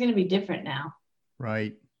different now.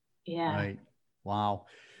 Right. Yeah. Right. Wow.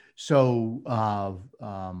 So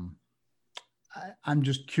I'm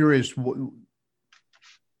just curious,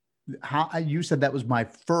 how you said that was my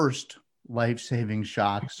first life-saving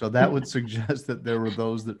shock. So that would suggest that there were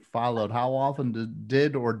those that followed. How often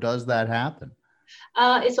did or does that happen?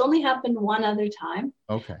 It's only happened one other time.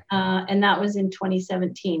 Okay. And that was in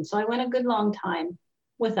 2017. So I went a good long time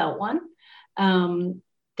without one.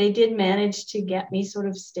 They did manage to get me sort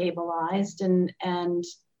of stabilized, and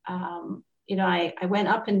I went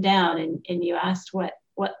up and down, and you asked what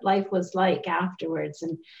life was like afterwards.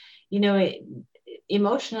 And,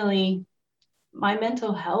 emotionally, my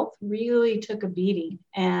mental health really took a beating,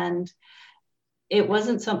 and it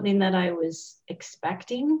wasn't something that I was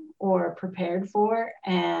expecting or prepared for.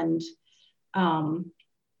 And so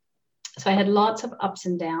I had lots of ups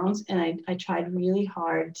and downs, and I tried really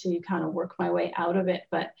hard to kind of work my way out of it.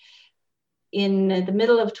 But in the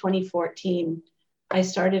middle of 2014, I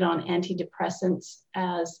started on antidepressants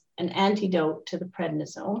as an antidote to the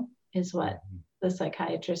prednisone, is what the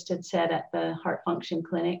psychiatrist had said at the heart function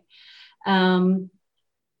clinic.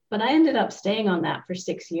 But I ended up staying on that for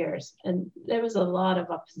 6 years, and there was a lot of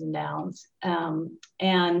ups and downs.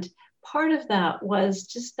 And part of that was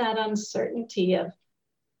just that uncertainty of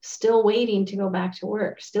still waiting to go back to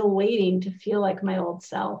work, still waiting to feel like my old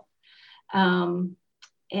self. And,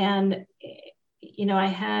 I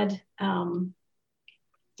had, in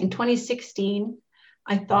 2016,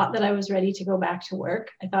 I thought that I was ready to go back to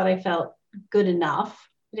work. I thought I felt good enough.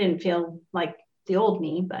 I didn't feel like the old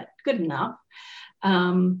me, but good enough.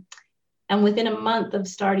 And within a month of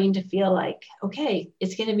starting to feel like, okay,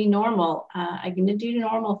 it's going to be normal. I'm going to do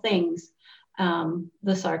normal things. The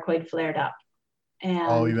sarcoid flared up.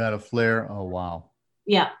 And you had a flare? Oh, wow.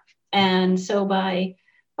 Yeah. And so by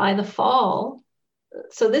the fall,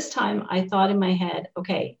 so this time I thought in my head,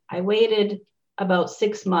 okay, I waited about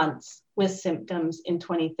 6 months with symptoms in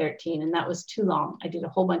 2013, and that was too long. I did a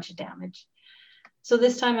whole bunch of damage. So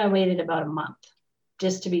this time I waited about a month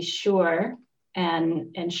just to be sure.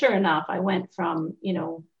 And sure enough, I went from,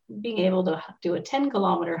 being able to do a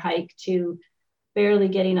 10-kilometer hike to barely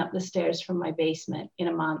getting up the stairs from my basement in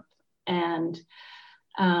a month. And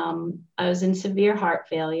I was in severe heart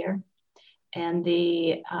failure. And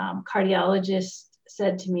the cardiologist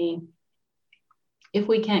said to me, if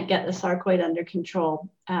we can't get the sarcoid under control,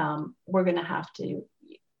 we're going to have to,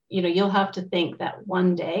 you'll have to think that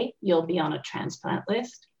one day you'll be on a transplant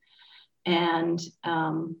list, and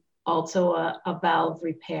also a valve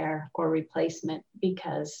repair or replacement,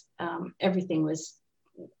 because everything was,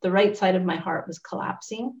 the right side of my heart was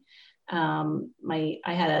collapsing. I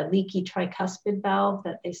had a leaky tricuspid valve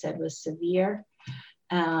that they said was severe.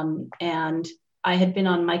 And I had been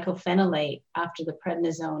on mycophenolate after the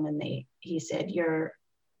prednisone, and he said, you're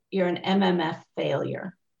an MMF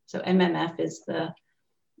failure. So MMF is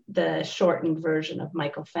the shortened version of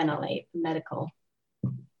mycophenolate, medical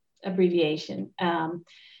abbreviation.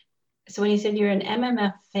 So when he said you're an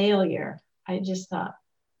MMF failure, I just thought,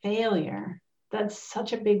 failure, that's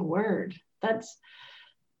such a big word. That's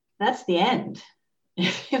the end.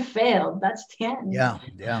 If you failed, that's the end. Yeah.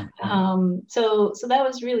 So that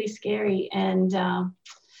was really scary. And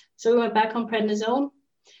so we went back on prednisone,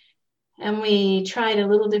 and we tried a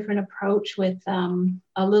little different approach with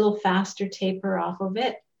a little faster taper off of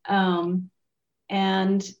it.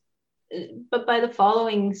 But by the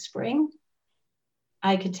following spring,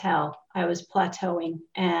 I could tell I was plateauing,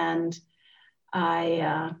 and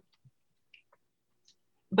but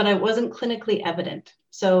I wasn't clinically evident.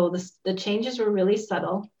 So the changes were really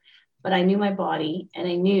subtle, but I knew my body, and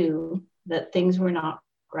I knew that things were not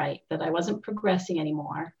right, that I wasn't progressing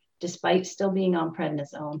anymore, despite still being on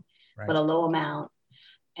prednisone, right, but a low amount.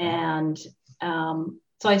 And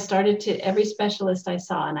so I started to, every specialist I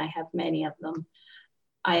saw, and I have many of them,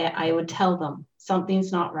 I would tell them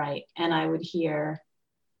something's not right. And I would hear,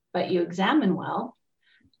 but you examine well,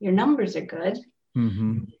 your numbers are good,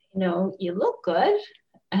 mm-hmm, you look good.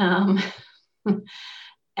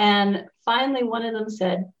 And finally, one of them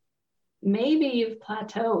said, maybe you've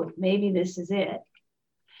plateaued. Maybe this is it.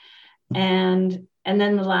 And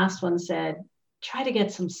then the last one said, try to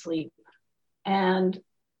get some sleep. And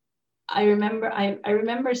I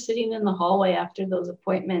remember sitting in the hallway after those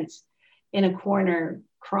appointments in a corner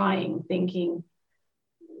crying, thinking,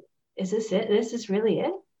 is this it? This is really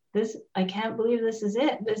it? I can't believe this is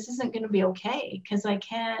it. This isn't going to be okay, because I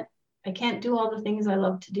can't do all the things I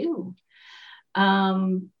love to do.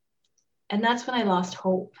 And that's when I lost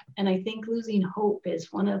hope. And I think losing hope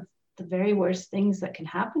is one of the very worst things that can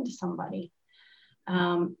happen to somebody.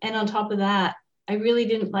 And on top of that, I really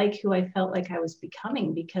didn't like who I felt like I was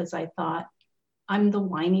becoming, because I thought, I'm the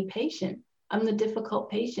whiny patient. I'm the difficult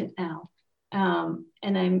patient now.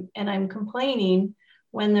 And I'm complaining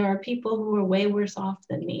when there are people who are way worse off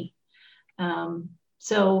than me.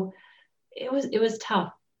 So it was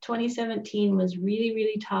tough. 2017 was really,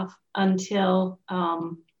 really tough until,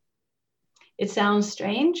 it sounds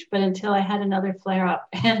strange, but until I had another flare up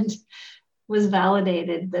and was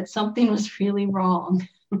validated that something was really wrong.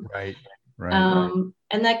 Right. And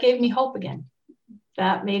that gave me hope again.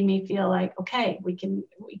 That made me feel like, okay, we can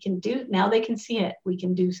do, now they can see it, we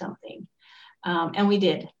can do something. And we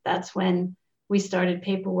did. That's when we started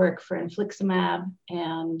paperwork for infliximab,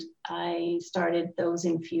 and I started those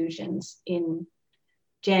infusions in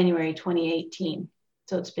January 2018.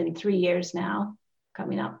 So it's been 3 years now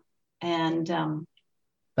coming up. And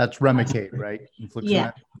that's Remicade, right?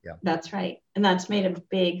 Yeah, that's right. And that's made a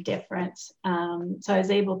big difference. So I was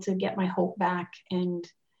able to get my hope back and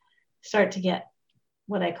start to get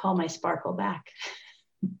what I call my sparkle back.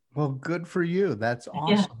 Well, good for you. That's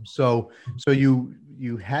awesome. Yeah. So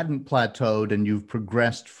you hadn't plateaued, and you've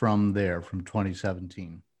progressed from there, from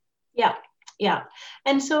 2017. Yeah.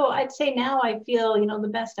 And so I'd say now I feel, the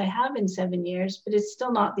best I have in 7 years, but it's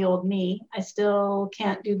still not the old me. I still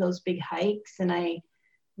can't do those big hikes, and I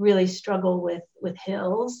really struggle with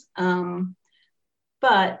hills.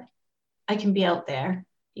 But I can be out there,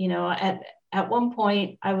 At one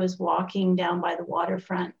point I was walking down by the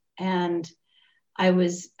waterfront, and I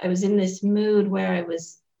was in this mood where I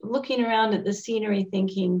was looking around at the scenery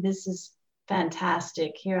thinking, this is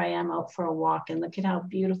fantastic. Here I am out for a walk, and look at how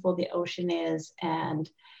beautiful the ocean is. And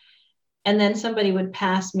then somebody would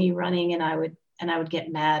pass me running, and I would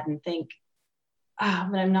get mad and think,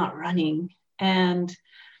 but I'm not running. And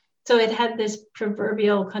so it had this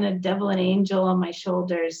proverbial kind of devil and angel on my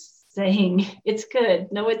shoulders saying, it's good.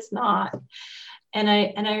 No, it's not. And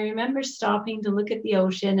I remember stopping to look at the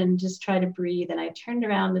ocean and just try to breathe. And I turned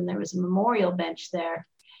around, and there was a memorial bench there.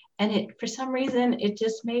 And for some reason, it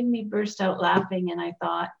just made me burst out laughing. And I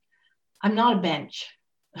thought, I'm not a bench.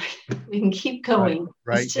 We can keep going.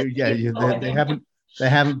 Right. They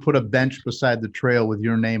haven't put a bench beside the trail with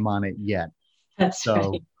your name on it yet. That's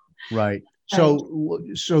right. Right.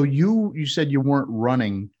 So you said you weren't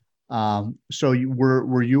running. So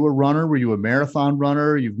were you a runner? Were you a marathon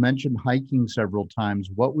runner? You've mentioned hiking several times.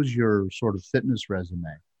 What was your sort of fitness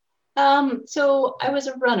resume? So I was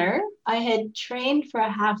a runner. I had trained for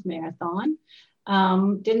a half marathon.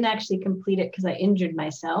 Didn't actually complete it because I injured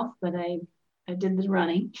myself, but I did the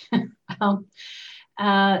running.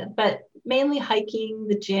 But mainly hiking,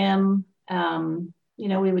 the gym.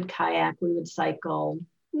 We would kayak, we would cycle.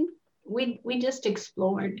 We just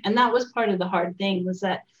explored. And that was part of the hard thing, was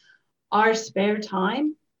that our spare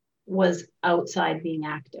time was outside being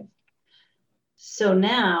active. So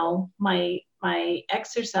now my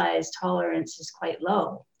exercise tolerance is quite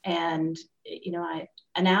low. And,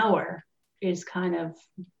 an hour is kind of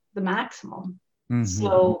the maximum. Mm-hmm.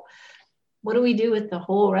 So what do we do with the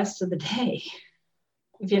whole rest of the day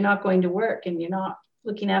if you're not going to work and you're not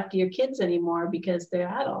looking after your kids anymore because they're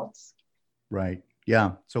adults? Right.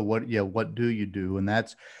 Yeah. So what do you do? And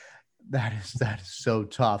that is so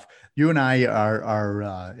tough. You and I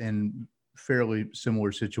are in fairly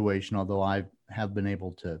similar situation, although I have been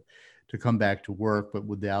able to come back to work, but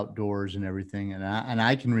with the outdoors and everything. And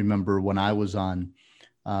I can remember when I was on,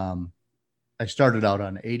 I started out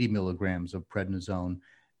on 80 milligrams of prednisone.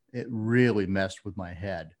 It really messed with my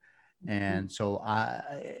head. And so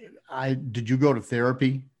I did you go to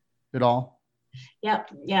therapy at all? Yeah.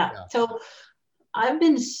 So I've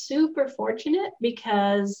been super fortunate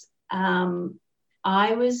because I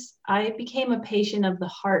became a patient of the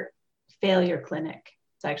heart failure clinic.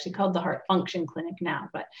 It's actually called the Heart Function Clinic now,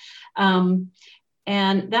 but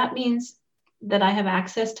and that means that I have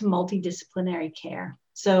access to multidisciplinary care.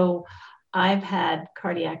 So I've had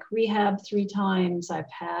cardiac rehab 3 times.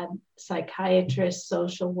 I've had psychiatrists,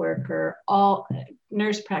 social worker, all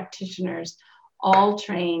nurse practitioners, all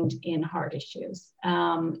trained in heart issues.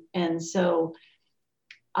 And so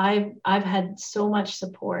I've had so much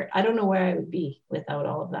support. I don't know where I would be without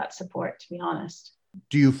all of that support, to be honest.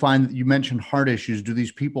 Do you find that you mentioned heart issues? Do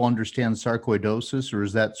these people understand sarcoidosis, or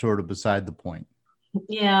is that sort of beside the point?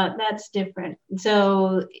 Yeah, that's different.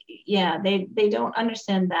 So yeah, they don't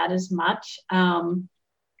understand that as much.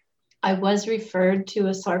 I was referred to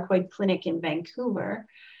a sarcoid clinic in Vancouver,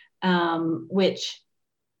 which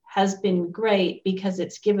has been great because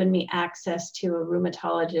it's given me access to a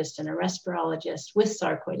rheumatologist and a respirologist with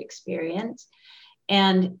sarcoid experience.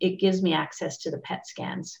 And it gives me access to the PET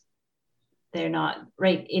scans. They're not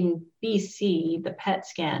right in BC. The PET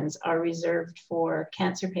scans are reserved for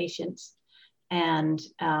cancer patients and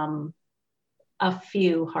a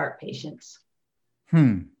few heart patients.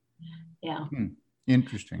 Yeah.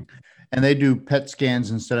 Interesting. And they do PET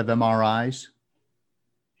scans instead of MRIs?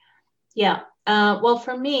 Yeah. Well,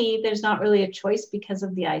 for me, there's not really a choice because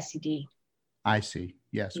of the ICD. I see.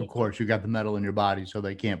 Yes, of course. You got the metal in your body, so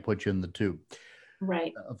they can't put you in the tube.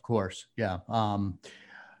 Right. Of course. Yeah.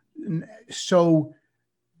 So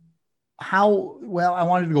I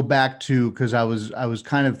wanted to go back to, because I was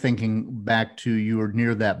kind of thinking back to, you were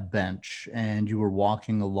near that bench and you were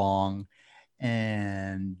walking along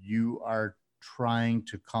and you are trying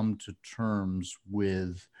to come to terms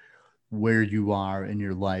with where you are in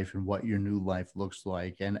your life and what your new life looks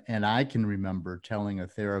like. And I can remember telling a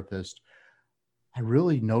therapist, I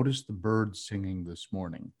really noticed the birds singing this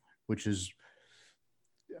morning, which is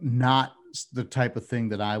not the type of thing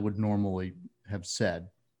that I would normally have said.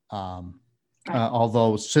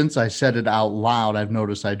 Although since I said it out loud, I've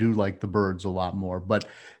noticed I do like the birds a lot more. But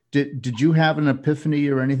did you have an epiphany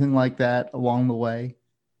or anything like that along the way?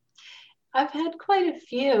 I've had quite a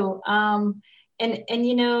few. And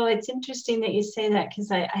it's interesting that you say that,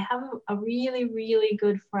 because I have a really, really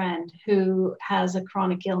good friend who has a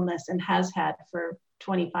chronic illness and has had for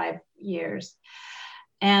 25 years.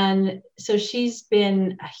 And so she's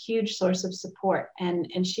been a huge source of support.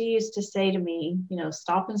 And she used to say to me,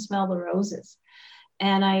 stop and smell the roses.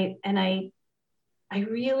 I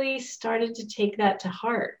really started to take that to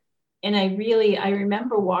heart. And I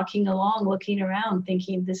remember walking along, looking around,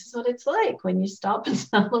 thinking, this is what it's like when you stop and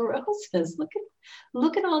smell the roses.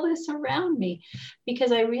 Look at all this around me.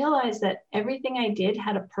 Because I realized that everything I did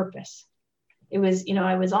had a purpose. It was,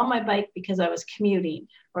 I was on my bike because I was commuting,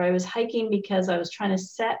 or I was hiking because I was trying to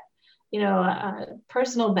set, a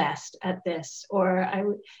personal best at this,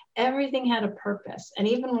 or everything had a purpose. And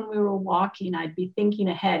even when we were walking, I'd be thinking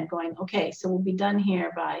ahead, going, okay, so we'll be done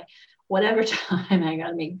here by whatever time. I got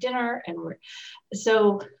to make dinner. And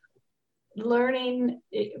so learning,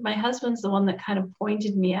 my husband's the one that kind of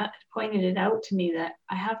pointed it out to me, that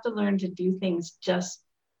I have to learn to do things just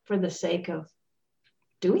for the sake of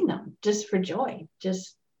doing them, just for joy,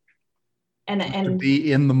 and to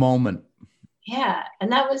be in the moment. Yeah.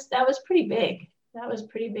 And that was pretty big. That was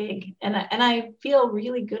pretty big. And I feel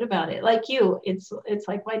really good about it. Like you, it's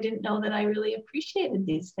like, well, I didn't know that I really appreciated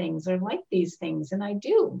these things or liked these things. And I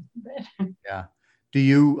do. Yeah. Do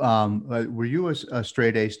you, were you a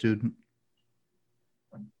straight A student?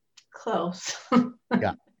 Close.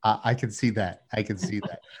 Yeah. I can see that.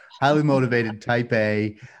 Highly motivated, type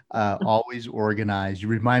A, always organized. You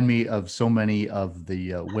remind me of so many of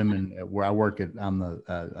the women where I work at. I'm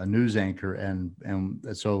a news anchor, and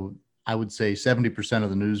so I would say 70% of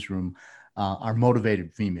the newsroom are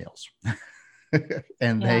motivated females,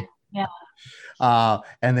 and they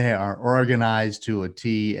are organized to a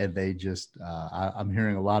T. And they just, I'm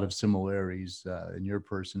hearing a lot of similarities in your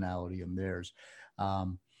personality and theirs.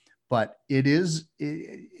 But it is,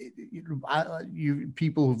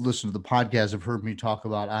 people who've listened to the podcast have heard me talk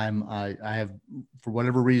about, I have, for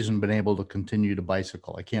whatever reason, been able to continue to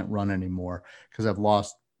bicycle. I can't run anymore because I've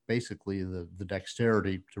lost basically the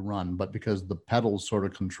dexterity to run, but because the pedals sort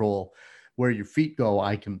of control where your feet go,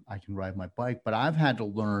 I can ride my bike. But I've had to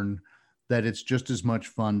learn that it's just as much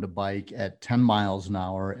fun to bike at 10 miles an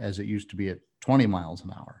hour as it used to be at 20 miles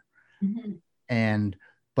an hour. Mm-hmm.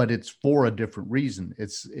 But it's for a different reason.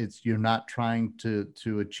 It's you're not trying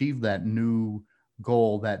to achieve that new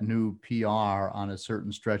goal, that new PR on a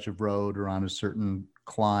certain stretch of road or on a certain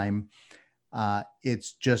climb.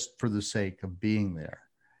 It's just for the sake of being there.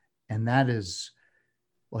 And that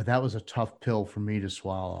was a tough pill for me to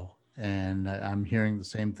swallow. And I'm hearing the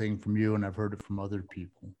same thing from you, and I've heard it from other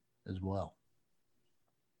people as well.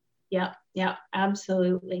 Yeah,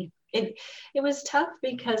 absolutely. It was tough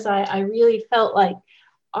because I really felt like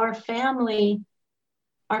our family's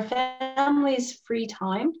free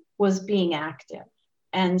time was being active.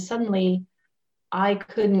 And suddenly I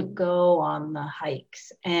couldn't go on the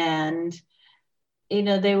hikes. And,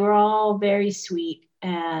 they were all very sweet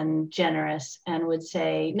and generous and would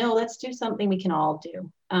say, no, let's do something we can all do,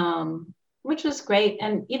 which was great.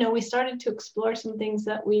 And, we started to explore some things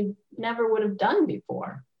that we never would have done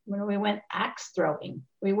before. When we went axe throwing,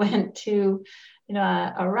 we went to, a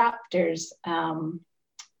raptors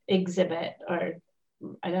exhibit, or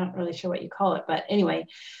I don't really sure what you call it, but anyway,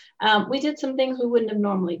 we did some things we wouldn't have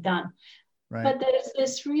normally done. Right. But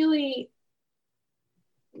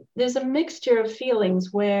there's a mixture of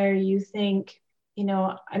feelings where you think,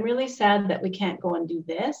 I'm really sad that we can't go and do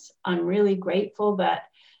this. I'm really grateful that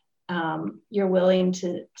you're willing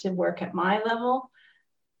to work at my level,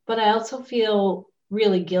 but I also feel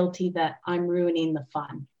really guilty that I'm ruining the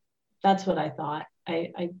fun. That's what I thought.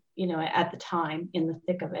 I at the time, in the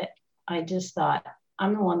thick of it, I just thought,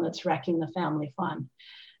 I'm the one that's wrecking the family fun.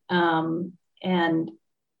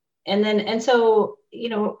 So,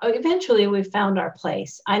 eventually we found our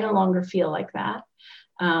place. I no longer feel like that.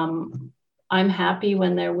 I'm happy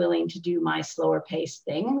when they're willing to do my slower paced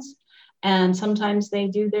things. And sometimes they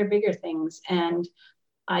do their bigger things. And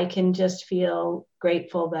I can just feel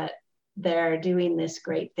grateful that they're doing this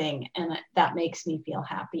great thing. And that makes me feel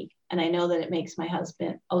happy. And I know that it makes my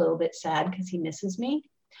husband a little bit sad because he misses me,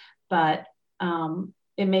 but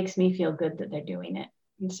it makes me feel good that they're doing it.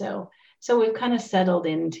 And so we've kind of settled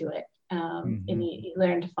into it. And you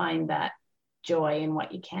learn to find that joy in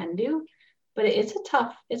what you can do, but it's a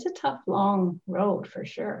tough, long road for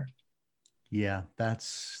sure. Yeah, that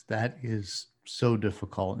is so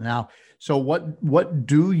difficult. Now, so what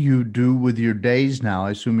do you do with your days now?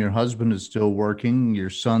 I assume your husband is still working. Your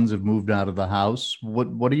sons have moved out of the house.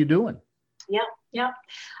 What are you doing? Yeah.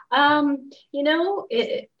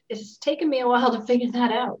 It's taken me a while to figure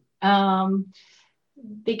that out.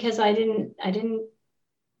 Because I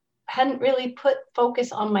hadn't really put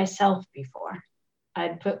focus on myself before.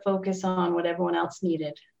 I'd put focus on what everyone else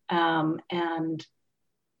needed. And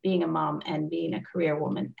being a mom and being a career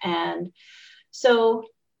woman. And so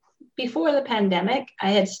before the pandemic, I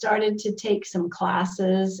had started to take some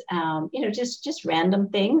classes, just random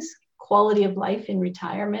things, quality of life in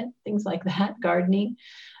retirement, things like that, gardening,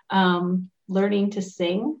 learning to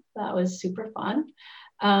sing. That was super fun.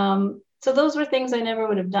 So those were things I never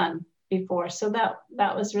would have done before. So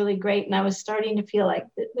that was really great. And I was starting to feel like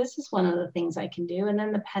this is one of the things I can do. And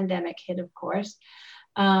then the pandemic hit, of course.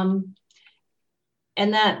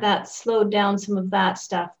 And that slowed down some of that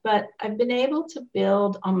stuff. But I've been able to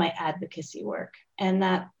build on my advocacy work. And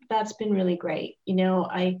that's been really great.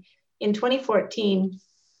 In 2014,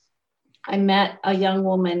 I met a young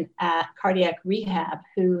woman at cardiac rehab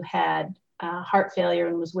who had heart failure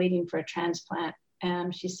and was waiting for a transplant.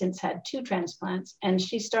 She's since had 2 transplants, and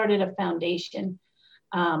she started a foundation,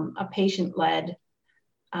 a patient-led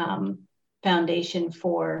foundation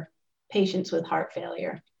for patients with heart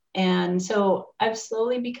failure. And so I've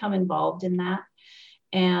slowly become involved in that.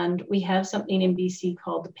 And we have something in BC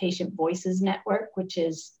called the Patient Voices Network, which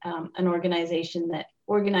is an organization that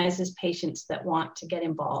organizes patients that want to get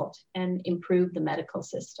involved and improve the medical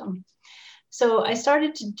system. So I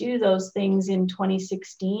started to do those things in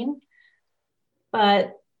 2016.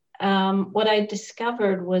 But what I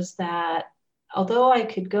discovered was that although I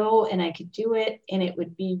could go and I could do it and it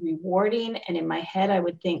would be rewarding, and in my head I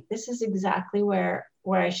would think this is exactly where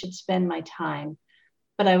I should spend my time,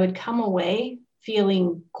 but I would come away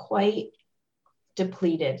feeling quite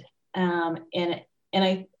depleted. And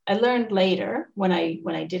I learned later when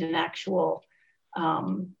I did an actual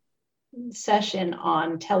session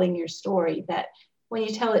on telling your story that when you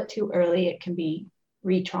tell it too early, it can be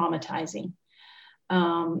re-traumatizing.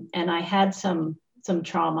 And I had some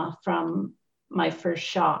trauma from my first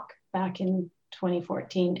shock back in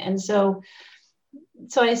 2014. And so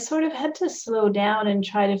I sort of had to slow down and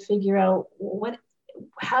try to figure out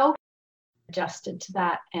how I adjusted to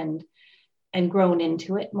that and grown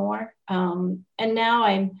into it more. And now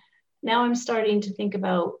I'm starting to think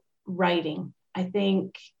about writing. I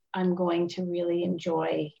think I'm going to really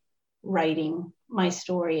enjoy writing my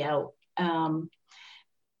story out.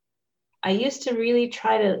 I used to really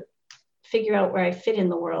try to figure out where I fit in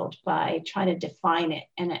the world by trying to define it.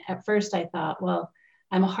 And at first I thought, well,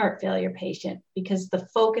 I'm a heart failure patient, because the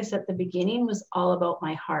focus at the beginning was all about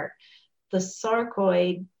my heart. The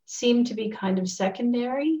sarcoid seemed to be kind of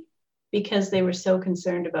secondary because they were so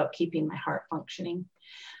concerned about keeping my heart functioning.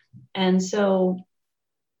 And so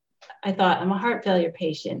I thought, I'm a heart failure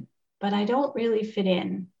patient, but I don't really fit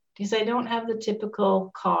in because I don't have the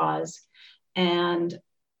typical cause. And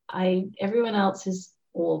everyone else is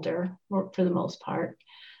older for the most part.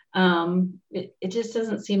 It just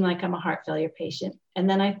doesn't seem like I'm a heart failure patient. And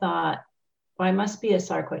then I thought, well, I must be a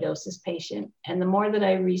sarcoidosis patient. And the more that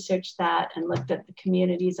I researched that and looked at the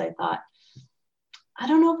communities, I thought, I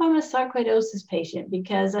don't know if I'm a sarcoidosis patient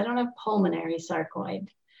because I don't have pulmonary sarcoid.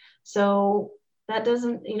 So that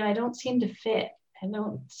doesn't, I don't seem to fit. I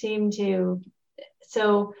don't seem to.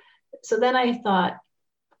 So then I thought,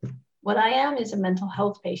 what I am is a mental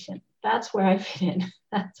health patient. That's where I fit in.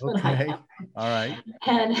 That's what I am. All right.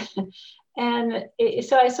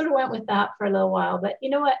 So I sort of went with that for a little while. But you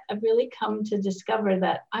know what? I've really come to discover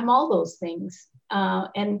that I'm all those things.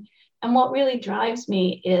 And what really drives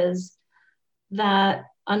me is that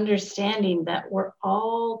understanding that we're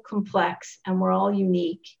all complex and we're all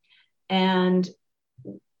unique. And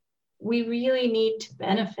we really need to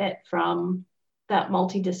benefit from that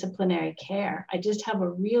multidisciplinary care. I just have a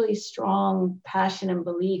really strong passion and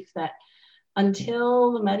belief that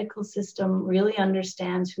until the medical system really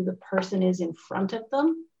understands who the person is in front of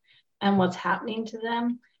them and what's happening to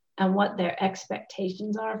them and what their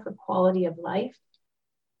expectations are for quality of life,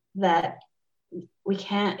 that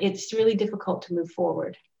it's really difficult to move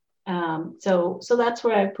forward. So that's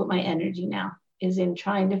where I put my energy now, is in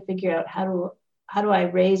trying to figure out how do I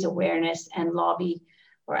raise awareness and lobby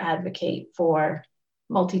or advocate for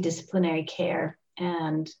multidisciplinary care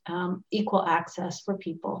and equal access for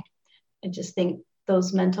people. I just think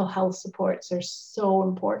those mental health supports are so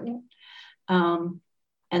important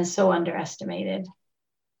and so underestimated.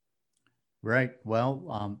 Right.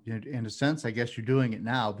 Well, in a sense, I guess you're doing it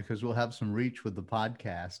now because we'll have some reach with the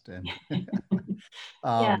podcast. And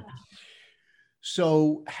Yeah.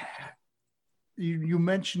 So you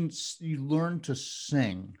mentioned you learned to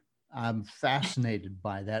sing. I'm fascinated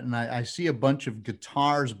by that. And I see a bunch of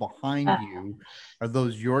guitars behind you. Are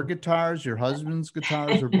those your guitars, your husband's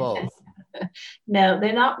guitars, or both? No,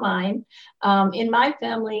 they're not mine. In my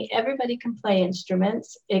family, everybody can play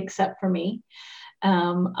instruments except for me.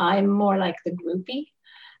 I'm more like the groupie.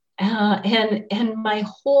 And my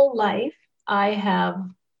whole life, I have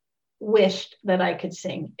wished that I could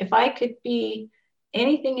sing. If I could be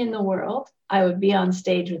anything in the world, I would be on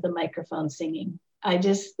stage with a microphone singing. I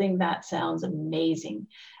just think that sounds amazing.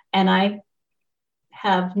 And I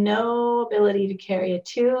have no ability to carry a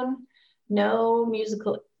tune, no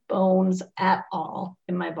musical bones at all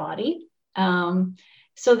in my body.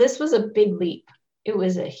 So this was a big leap. It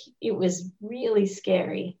was really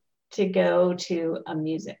scary to go to a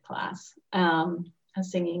music class, a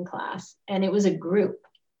singing class, and it was a group.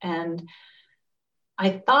 And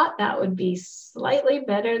I thought that would be slightly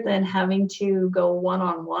better than having to go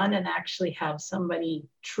one-on-one and actually have somebody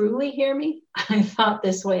truly hear me. I thought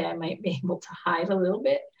this way I might be able to hide a little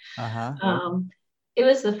bit. It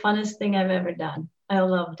was the funnest thing I've ever done. I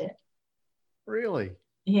loved it. Really?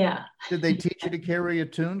 Yeah. Did they teach you to carry a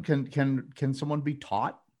tune? Can someone be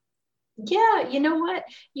taught? Yeah, you know what?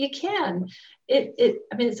 You can. I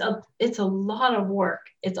mean, it's a lot of work.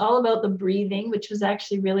 It's all about the breathing, which was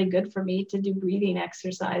actually really good for me to do breathing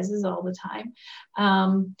exercises all the time.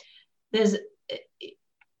 There's,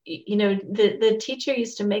 you know, the teacher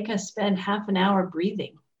used to make us spend half an hour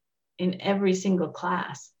breathing in every single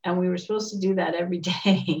class, and we were supposed to do that every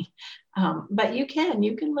day. But you can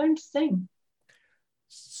learn to sing.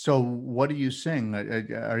 So what do you sing?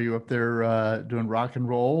 Are you up there doing rock and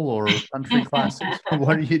roll or country classics?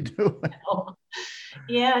 What are you doing? No.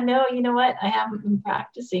 Yeah, no, you know what? I haven't been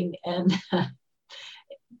practicing.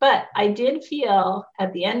 But I did feel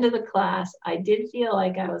at the end of the class, I did feel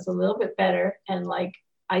like I was a little bit better, and like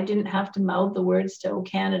I didn't have to mouth the words to "Oh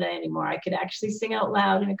Canada" anymore. I could actually sing out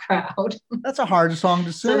loud in a crowd. That's a hard song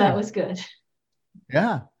to sing. So that was good.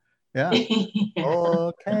 Yeah. Yeah. Yeah.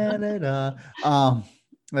 Oh, Canada.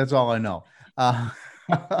 That's all I know.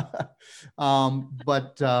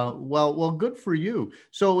 Well, good for you.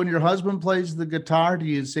 So when your husband plays the guitar, do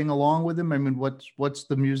you sing along with him? I mean, what's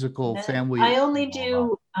the musical family? I only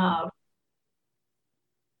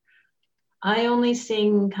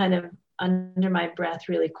sing kind of under my breath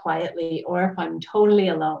really quietly, or if I'm totally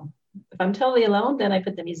alone. If I'm totally alone, then I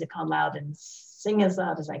put the music on loud and sing as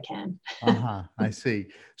loud as I can. I see.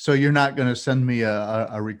 So you're not going to send me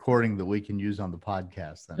a recording that we can use on the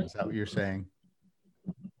podcast then? Is that what you're saying?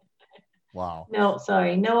 Wow. No,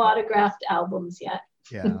 sorry. No autographed albums yet.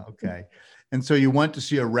 Yeah. Okay. And so you went to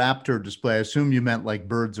see a raptor display. I assume you meant like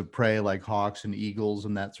birds of prey, like hawks and eagles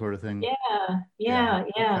and that sort of thing. Yeah.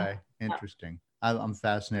 Okay. Interesting. I'm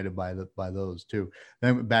fascinated by those too.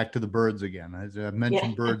 Then back to the birds again. I've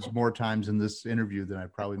mentioned birds more times in this interview than I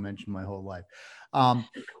probably mentioned my whole life.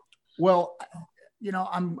 Well, you know,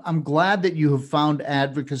 I'm glad that you have found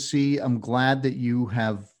advocacy. I'm glad that you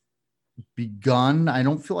have begun. I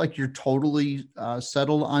don't feel like you're totally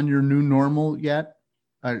settled on your new normal yet,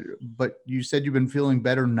 but you said you've been feeling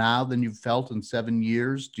better now than you've felt in 7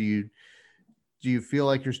 years. Do you feel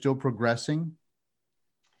like you're still progressing?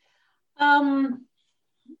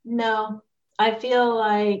 No, I feel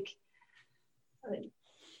like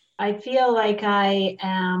I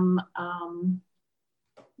am,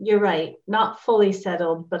 you're right, not fully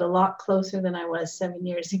settled, but a lot closer than I was 7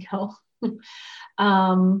 years ago.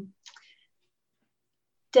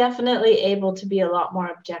 Definitely able to be a lot more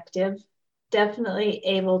objective, definitely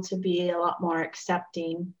able to be a lot more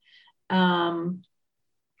accepting. I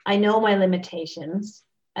know my limitations.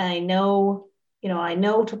 I know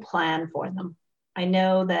to plan for them. I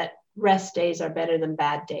know that rest days are better than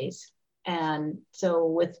bad days. And so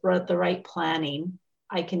with the right planning,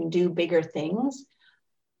 I can do bigger things.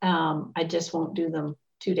 I just won't do them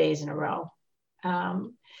 2 days in a row.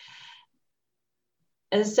 And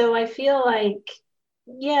so I feel like,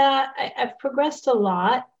 I've progressed a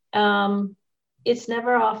lot. It's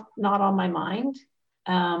never not on my mind.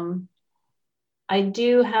 I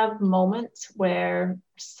do have moments where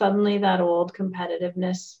suddenly that old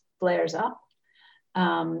competitiveness flares up.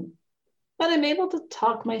 But I'm able to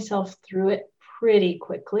talk myself through it pretty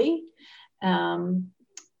quickly. I've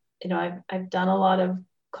done a lot of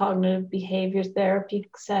cognitive behavior therapy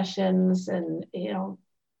sessions and,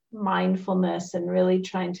 mindfulness, and really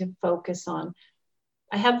trying to focus on,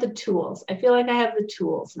 I have the tools. I feel like I have the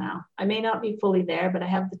tools now. I may not be fully there, but I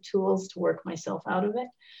have the tools to work myself out of it.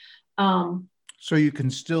 So you can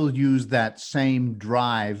still use that same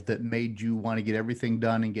drive that made you want to get everything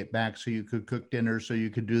done and get back so you could cook dinner, so you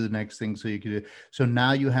could do the next thing, so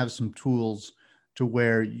now you have some tools to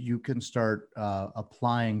where you can start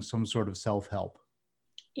applying some sort of self-help.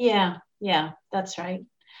 Yeah, that's right.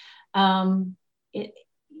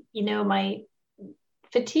 My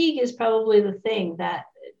fatigue is probably the thing that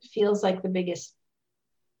feels like the biggest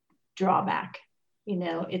drawback.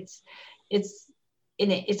 It's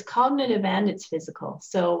cognitive and it's physical.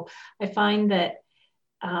 So I find that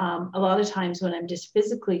a lot of times when I'm just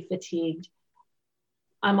physically fatigued,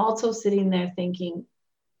 I'm also sitting there thinking,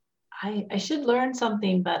 I should learn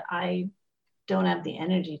something, but I don't have the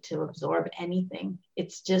energy to absorb anything.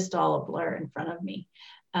 It's just all a blur in front of me.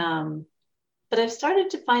 But I've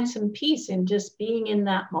started to find some peace in just being in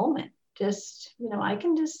that moment. Just, I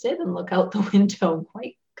can just sit and look out the window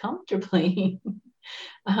quite comfortably.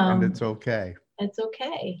 And it's okay. It's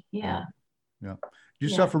okay. Yeah. Yeah. Do you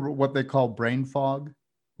suffer what they call brain fog?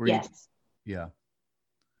 Yes. Yeah.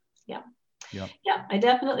 Yeah, I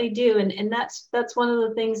definitely do. And that's one of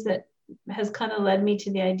the things that has kind of led me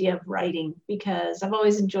to the idea of writing, because I've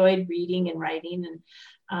always enjoyed reading and writing.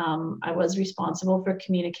 And I was responsible for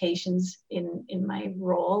communications in my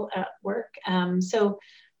role at work. So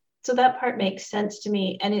that part makes sense to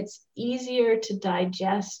me. And it's easier to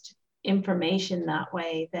digest information that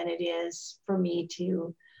way than it is for me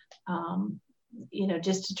to,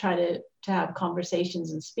 just to try to have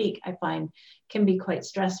conversations and speak, I find can be quite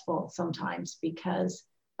stressful sometimes because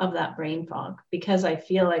of that brain fog, because I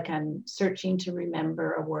feel like I'm searching to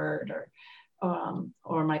remember a word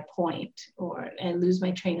or my point and lose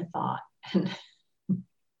my train of thought.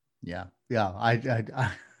 Yeah.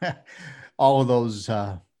 I all of those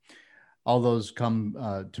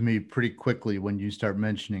come to me pretty quickly when you start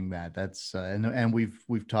mentioning that. That's and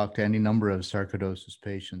we've talked to any number of sarcoidosis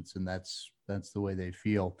patients, and that's the way they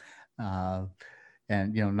feel.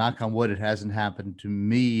 And knock on wood, it hasn't happened to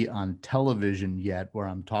me on television yet, where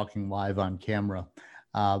I'm talking live on camera.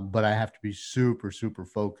 But I have to be super, super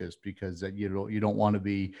focused, because you don't want to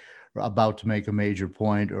be about to make a major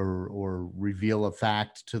point or reveal a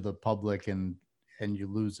fact to the public and you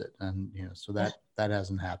lose it. And so that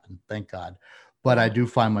hasn't happened, thank God. But I do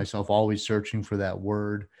find myself always searching for that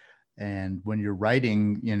word. And when you're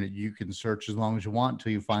writing, you can search as long as you want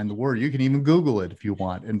until you find the word. You can even Google it if you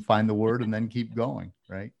want and find the word and then keep going,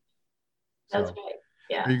 right? That's right.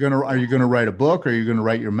 Yeah. Are you gonna write a book? Or are you gonna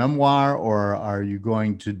write your memoir? Or are you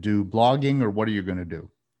going to do blogging? Or what are you gonna do?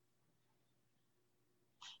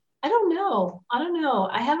 I don't know.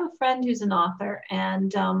 I have a friend who's an author,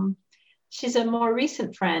 and she's a more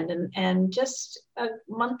recent friend. And just a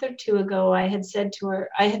month or two ago, I had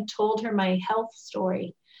told her my health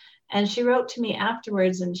story. And she wrote to me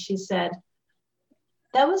afterwards and she said,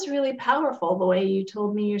 "That was really powerful, the way you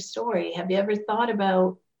told me your story. Have you ever thought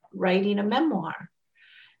about writing a memoir?"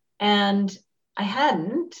 And I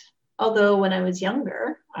hadn't, although when I was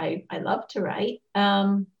younger, I loved to write.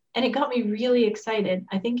 And it got me really excited.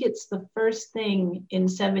 I think it's the first thing in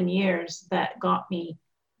 7 years that got me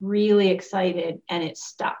really excited, and it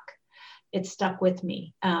stuck. It stuck with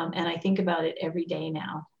me. And I think about it every day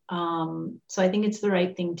now. So I think it's the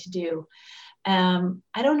right thing to do.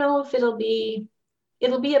 I don't know if it'll be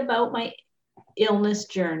about my illness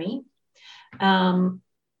journey. And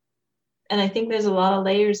I think there's a lot of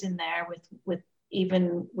layers in there with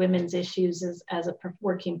even women's issues as a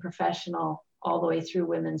working professional, all the way through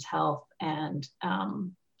women's health and,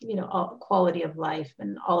 all quality of life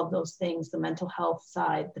and all of those things, the mental health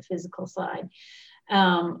side, the physical side,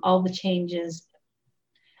 all the changes.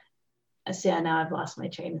 See, now I've lost my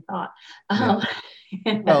train of thought.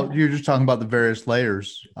 Well, you're just talking about the various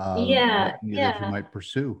layers that you might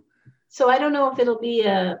pursue. So I don't know if it'll be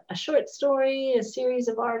a short story, a series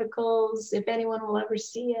of articles, if anyone will ever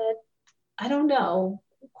see it. I don't know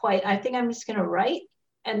quite. I think I'm just going to write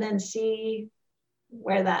and then see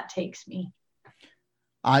where that takes me.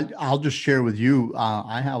 I'll just share with you,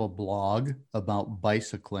 I have a blog about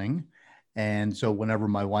bicycling. And so whenever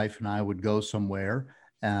my wife and I would go somewhere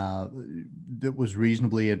that was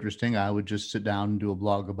reasonably interesting, I would just sit down and do a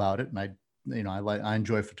blog about it. And I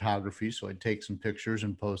enjoy photography, so I'd take some pictures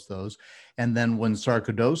and post those. And then when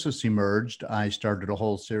sarcoidosis emerged, I started a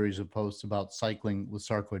whole series of posts about cycling with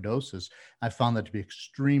sarcoidosis. I found that to be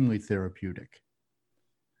extremely therapeutic.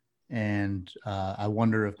 And I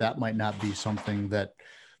wonder if that might not be something that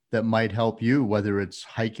might help you, whether it's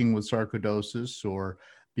hiking with sarcoidosis or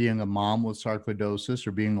being a mom with sarcoidosis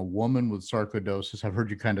or being a woman with sarcoidosis. I've heard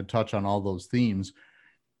you kind of touch on all those themes,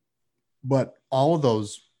 but all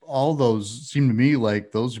those seem to me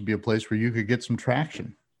like those would be a place where you could get some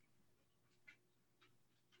traction.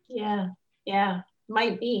 Yeah,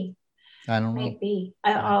 might be. I don't know. Might be.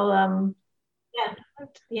 I'll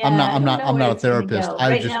yeah. I'm not a therapist.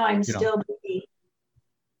 Right now I'm still busy.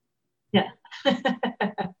 Yeah.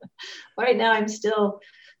 Right now I'm still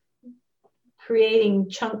creating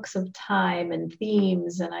chunks of time and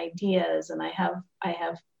themes and ideas, and I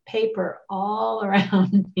have paper all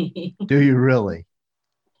around me. Do you really?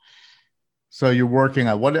 So you're working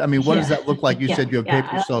on what does that look like? You said you have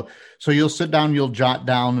paper. So you'll sit down, you'll jot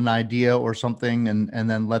down an idea or something and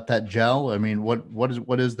then let that gel. I mean,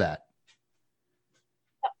 what is that?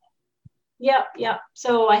 Yeah.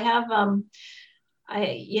 So I have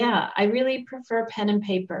I really prefer pen and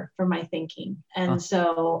paper for my thinking. And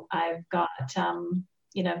so I've got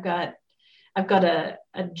I've got a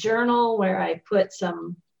journal where I put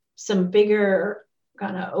some bigger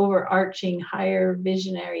kind of overarching higher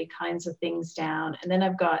visionary kinds of things down. And then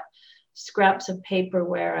I've got scraps of paper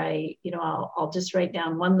where I'll just write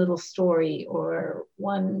down one little story or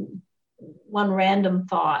one random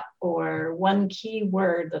thought or one key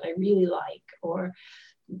word that I really like. Or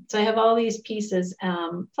so I have all these pieces.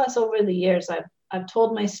 Plus, over the years, I've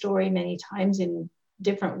told my story many times in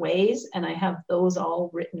different ways, and I have those all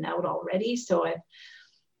written out already. So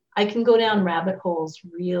I can go down rabbit holes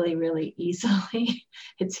really, really easily.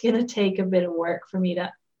 It's going to take a bit of work for me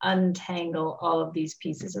to untangle all of these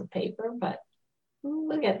pieces of paper, but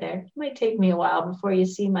we'll get there. It might take me a while before you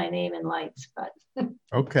see my name in lights, but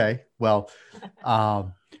okay. Well,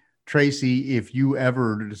 Tracy, if you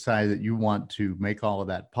ever decide that you want to make all of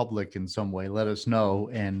that public in some way, let us know,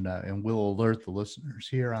 and we'll alert the listeners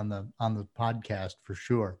here on the podcast for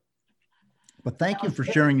sure. But thank you for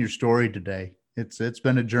sharing your story today. It's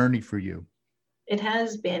been a journey for you. It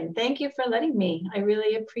has been. Thank you for letting me. I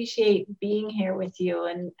really appreciate being here with you.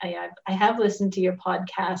 And I have listened to your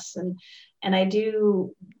podcasts, and I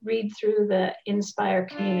do read through the Inspire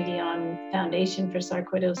community on Foundation for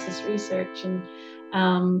Sarcoidosis Research. And,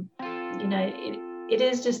 it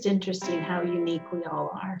is just interesting how unique we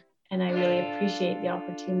all are. And I really appreciate the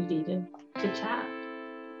opportunity to chat.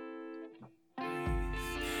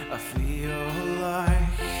 I feel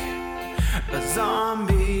like a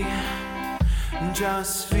zombie,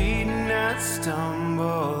 just feeding and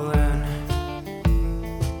stumbling.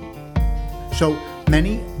 So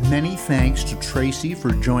many thanks to Tracy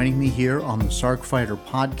for joining me here on the Sarc Fighter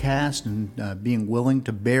podcast and being willing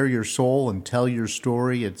to bare your soul and tell your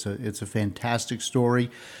story. It's a fantastic story.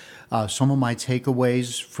 Some of my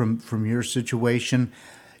takeaways from your situation: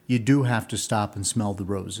 you do have to stop and smell the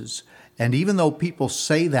roses. And even though people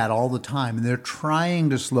say that all the time and they're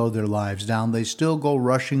trying to slow their lives down, they still go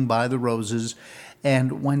rushing by the roses.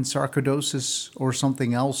 And when sarcoidosis or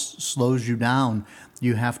something else slows you down,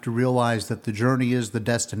 you have to realize that the journey is the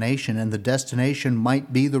destination, and the destination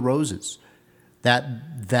might be the roses.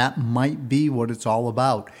 That might be what it's all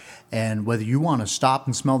about. And whether you want to stop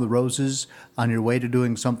and smell the roses on your way to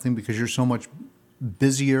doing something because you're so much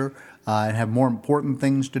busier and have more important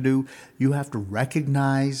things to do, you have to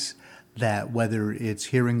recognize that whether it's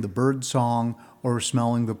hearing the bird song or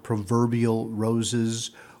smelling the proverbial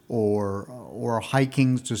roses or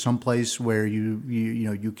hiking to some place where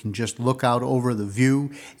you can just look out over the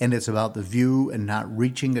view, and it's about the view and not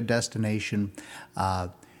reaching a destination,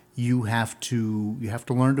 you have to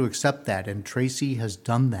learn to accept that. And Tracy has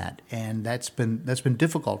done that, and that's been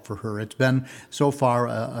difficult for her. It's been so far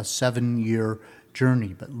a 7-year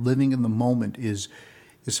journey, but living in the moment is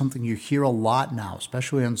something you hear a lot now,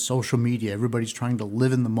 especially on social media. Everybody's trying to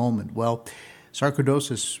live in the moment. Well,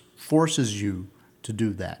 sarcoidosis forces you to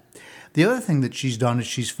do that. The other thing that she's done is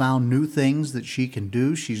she's found new things that she can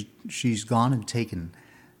do. She's gone and taken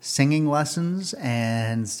singing lessons,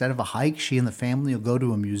 and instead of a hike, she and the family will go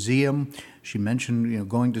to a museum. She mentioned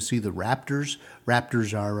going to see the raptors.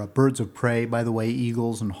 Raptors are birds of prey, by the way,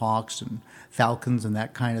 eagles and hawks and falcons and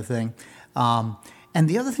that kind of thing. And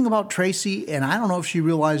the other thing about Tracy, and I don't know if she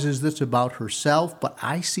realizes this about herself, but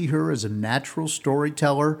I see her as a natural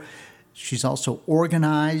storyteller. She's also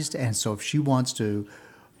organized, and so if she wants to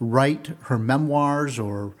write her memoirs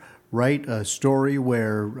or write a story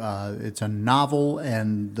where it's a novel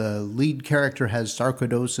and the lead character has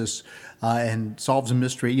sarcoidosis and solves a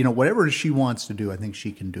mystery, whatever she wants to do, I think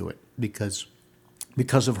she can do it because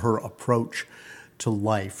of her approach to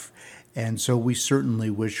life. And so we certainly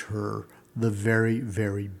wish her the very,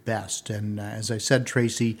 very best. And as I said,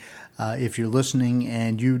 Tracy, if you're listening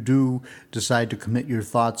and you do decide to commit your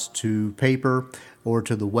thoughts to paper or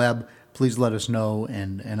to the web, please let us know,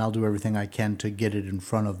 and I'll do everything I can to get it in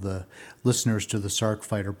front of the listeners to the Sarc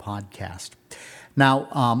Fighter podcast.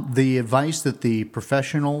 Now, the advice that the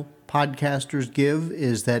professional podcasters give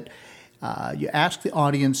is that you ask the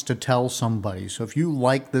audience to tell somebody. So if you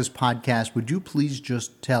like this podcast, would you please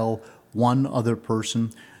just tell one other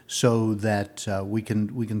person so that we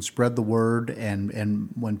can spread the word, and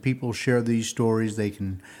when people share these stories, they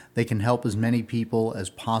can help as many people as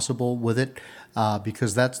possible with it,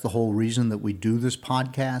 because that's the whole reason that we do this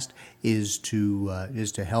podcast is to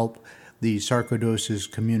help the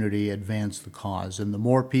sarcoidosis community advance the cause, and the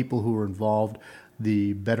more people who are involved,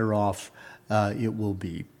 the better off it will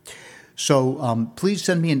be. So please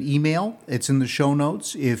send me an email. It's in the show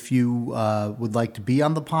notes. If you would like to be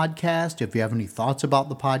on the podcast, if you have any thoughts about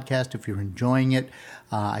the podcast, if you're enjoying it,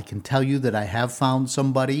 I can tell you that I have found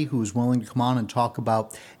somebody who's willing to come on and talk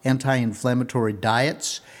about anti-inflammatory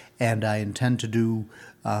diets, and I intend to do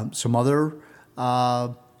some other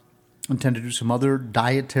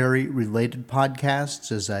dietary related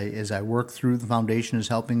podcasts as I work through. The foundation is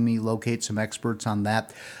helping me locate some experts on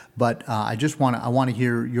that. But I want to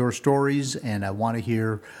hear your stories, and I want to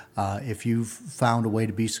hear if you've found a way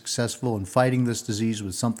to be successful in fighting this disease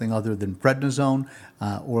with something other than prednisone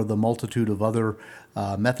or the multitude of other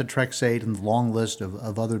methotrexate and the long list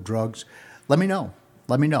of other drugs. Let me know.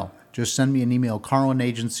 Just send me an email,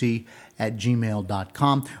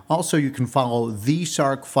 carlinagency@gmail.com. Also, you can follow The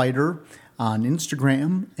Sark Fighter on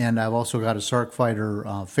Instagram, and I've also got a Sark Fighter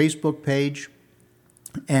Facebook page,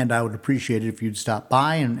 and I would appreciate it if you'd stop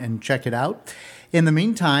by and check it out. In the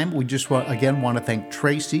meantime, we just want to thank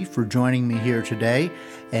Tracy for joining me here today,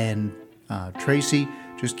 and Tracy,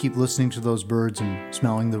 just keep listening to those birds and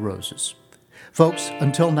smelling the roses. Folks,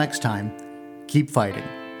 until next time, keep fighting.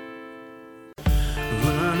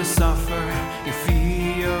 Learn to suffer, you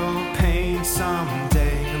feel pain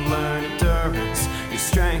someday. Learn endurance, your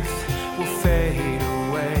strength will fade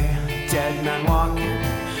away. Dead man walking,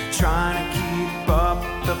 trying to keep up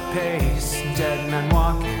the pace.